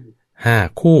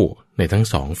5 คู่ในทั้ง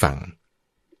2 ฝั่ง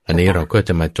อันนี้เราก็จ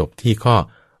ะมาจบที่ข้อ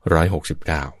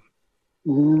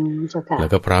169แล้ว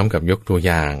ก็พร้อมกับยกตัวอ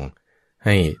ย่างใ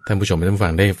ห้ท่านผู้ชมและท่านผู้ฟั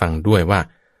งได้ฟังด้วยว่า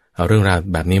เอาเรื่องราว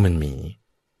แบบนี้มันมี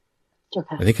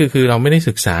อันนี้คือเราไม่ได้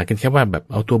ศึกษากันแค่ว่าแบบ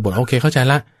เอาตัวบทโอเคเข้าใจ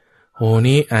ละโอ้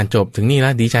นี่อ่านจบถึงนี่แล้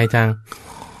วดีใจจัง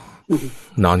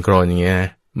นอนกรนอย่างเงี้ย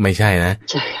ไม่ใช่นะ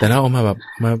แต่เราเอามาแบบ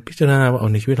มาพิจารณาว่าเอา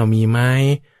ในชีวิตเรามีไหม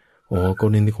โอ้กร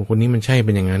ณีของคนนี้มันใช่เ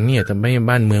ป็นอย่างนั้นเนี่ยจะไม่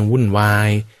บ้านเมืองวุ่นวาย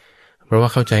เพราะว่า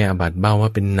เข้าใจอาบัติเบาว่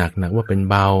าเป็นหนักว่าเป็น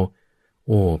เบาโ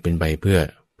อ้เป็นไปเพื่อ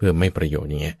ไม่ประโยชน์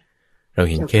อย่างเงี้ยเรา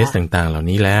เห็นเคสต่างๆเหล่า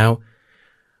นี้แล้ว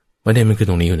ประเด็นมันคือ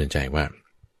ตรงนี้คุณใจว่า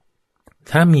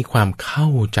ถ้ามีความเข้า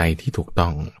ใจที่ถูกต้อ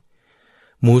ง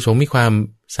หมู่สงฆ์มีความ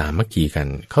สามัคคีกัน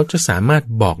เขาจะสามารถ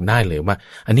บอกได้เลยว่า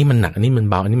อันนี้มันหนักอันนี้มัน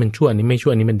เบาอันนี้มันชั่วอันนี้ไม่ชั่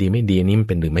วอันนี้มันดีไม่ดีอันนี้มัน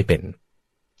เป็นหรือไม่เป็น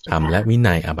ธรรมและวิ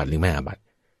นัยอาบัติหรือไม่อาบัติ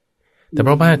แต่เพ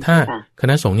ราะว่าถ้าค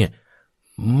ณะสงฆ์เนี่ย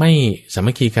ไม่สา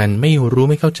มัคคีกันไม่รู้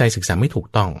ไม่เข้าใจศึกษาไม่ถูก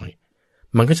ต้อง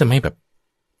มันก็จะไม่แบบ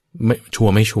ไม่ชัว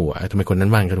ร์ทำไมคนนั้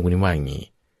นว่ากันคนนี้ว่าอย่างนี้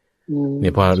เนี่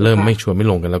ยพอเริ่มไม่ชัวร์ไม่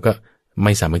ลงกันแล้วก็ไ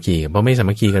ม่สามัคคีพอไม่สา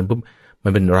มัคคีกันปุ๊บมั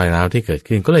นเป็นรอยร้าวที่เกิด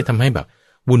ขึ้นก็เลยทำให้แบบ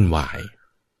วุ่นวาย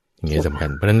อย่างเงี้ยสำคัญ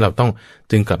เพราะฉะนั้นเราต้อง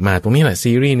จึงกลับมาตรงนี้แหละ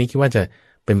ซีรีส์นี้คิดว่าจะ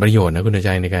เป็นประโยชน์นะคุณใจ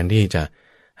ในการที่จะ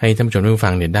ให้ท่านผู้ชมผู้ฟั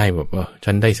งเนี่ยได้แบบ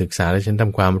ฉันได้ศึกษาและฉันท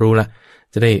ำความรู้ละ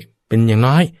จะได้เป็นอย่าง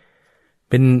น้อย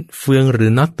เป็นเฟืองหรือ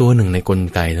น็อตตัวหนึ่งในกล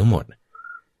ไกทั้งหมด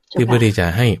ที่เพื่อที่จะ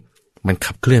ให้มัน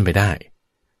ขับเคลื่อนไปได้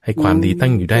ให้ความดีตั้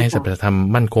งอยู่ได้ให้สัพพธรรม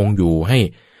มั่นคงอยู่ให้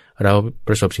เราป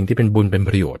ระสบสิ่งที่เป็นบุญเป็น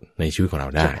ประโยชน์ในชีวิตของเรา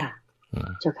ได้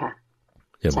เจ้าค่ะ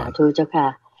สาธุเจ้าค่ะ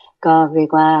ก็เรีย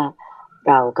กว่า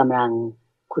เรากำลัง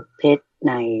ขุดเพชร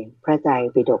ในพระไตร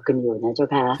ปิฎกกันอยู่นะเจ้า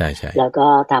ค่ะใช่ๆแล้วก็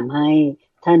ทำให้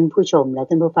ท่านผู้ชมและ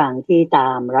ท่านผู้ฟังที่ตา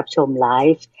มรับชมไล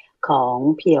ฟ์ของ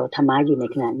เพียวธรรมะอยู่ใน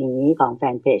ขณะนี้ของแฟ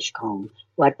นเพจของ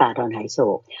วัดป่าดอนไหโศ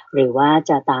กหรือว่า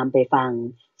จะตามไปฟัง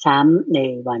ซ้ำใน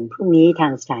วันพรุ่งนี้ทา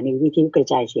งสถานีวิทยุกระ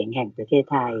จายเสียงแห่งประเทศ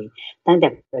ไทยตั้งแต่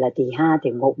เวลา 5:00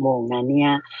 ถึง 6:00 นั้นเนี่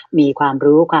ยมีความ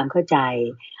รู้ความเข้าใจ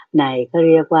ในก็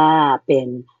เรียกว่าเป็น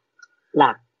ห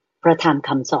ลักพระธรรมค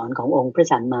ำสอนขององค์พระ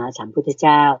สัมมาสัมพุทธเ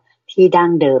จ้าที่ดั้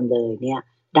งเดิมเลยเนี่ย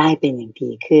ได้เป็นอย่างดี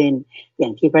ขึ้นอย่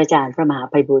างที่พระอาจารย์พระมหา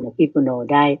ไพบูลย์อภิปุโน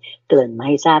ได้เกริ่นมาใ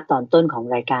ห้ทราบตอนต้นของ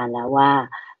รายการแล้วว่า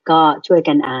ก็ช่วย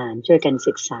กันอ่านช่วยกัน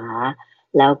ศึกษา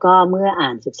แล้วก็เมื่ออ่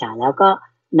านศึกษาแล้วก็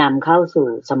นำเข้าสู่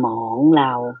สมองเร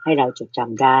าให้เราจดจ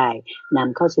ำได้น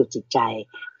ำเข้าสู่จิตใจ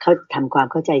เขาทำความ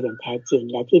เข้าใจอย่างแท้จริง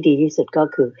และที่ดีที่สุดก็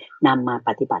คือนำมาป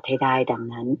ฏิบัติให้ได้ดัง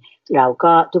นั้นเรา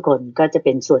ก็ทุกคนก็จะเ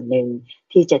ป็นส่วนหนึ่ง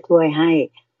ที่จะช่วยให้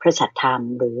พระสัทธรรม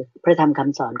หรือพระธรรมค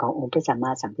ำสอนขององค์พระสัมม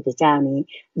าสัมพุทธเจ้านี้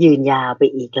ยืนยาวไป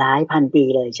อีกหลายพันปี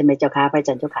เลยใช่ไหมเจ้าค่ะพระอาจ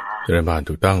ารย์เจ้าค่ะเจริญพร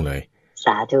ถูกต้องเลยส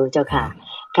าธุเจ้าค่ะ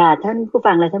ค่ะท่านผู้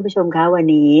ฟังและท่านผู้ชมคะวัน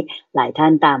นี้หลายท่า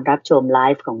นตามรับชมไล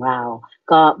ฟ์ของเรา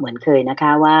ก็เหมือนเคยนะค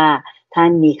ะว่าท่า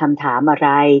นมีคำถามอะไร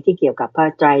ที่เกี่ยวกับพระ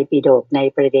ไตรปิฎกใน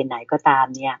ประเด็นไหนก็ตาม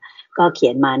เนี่ยก็เขี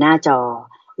ยนมาหน้าจอ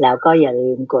แล้วก็อย่า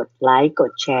ลืมกดไลค์ก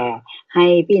ดแชร์ให้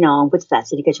พี่น้องพุทธศา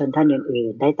สนิกชนท่านอื่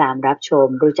นๆได้ตามรับชม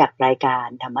รู้จักรายการ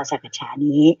ธรรมสักฉา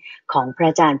นี้ของพระ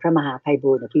อาจารย์พระมหาไพ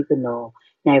บูลย์อภิปุโน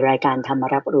ในรายการธรรม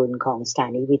รับอรุณของสถา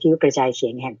นีวิทยุกระจายเสี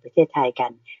ยงแห่งประเทศไทยกั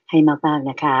นให้มากๆ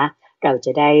นะคะเราจ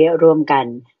ะได้ร่วมกัน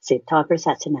สืบทอดพระศ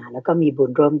าสนาแล้วก็มีบุ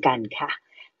ญร่วมกันค่ะ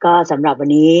ก็สำหรับวัน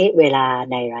นี้เวลา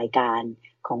ในรายการ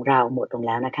ของเราหมดลงแ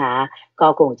ล้วนะคะก็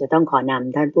คงจะต้องขอน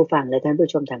ำท่านผู้ฟังและท่านผู้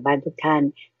ชมทางบ้านทุกท่าน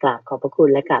กราบขอบพระคุณ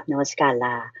และกราบนมัสการล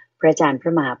าพระอาจารย์พร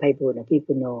ะมหาไพบูลย์อภิ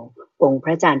ปุโนองค์พร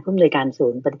ะอาจารย์ผู้อำนวยการศู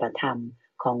นย์ปฏิบัติธรรม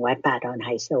ของวัดป่าดอนไห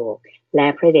โศกและ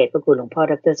พระเดชพระคุณหลวงพ่อ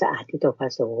ดร.สะอาดทิโตภ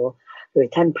โสหรือ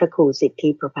ท่านพระครูสิทธิ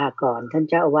ประภากรท่าน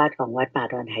เจ้าอาวาสของวัดป่า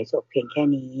ดอนไหโศกเพียงแค่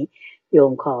นี้โย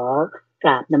มขอกร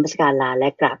าบนมัสการลาและ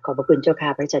กราบขอบพระคุณเจ้าค่ะ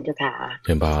พระอาจารย์เจ้าค่ะเจ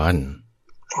ริญพร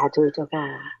สาธุเจ้าค่ะ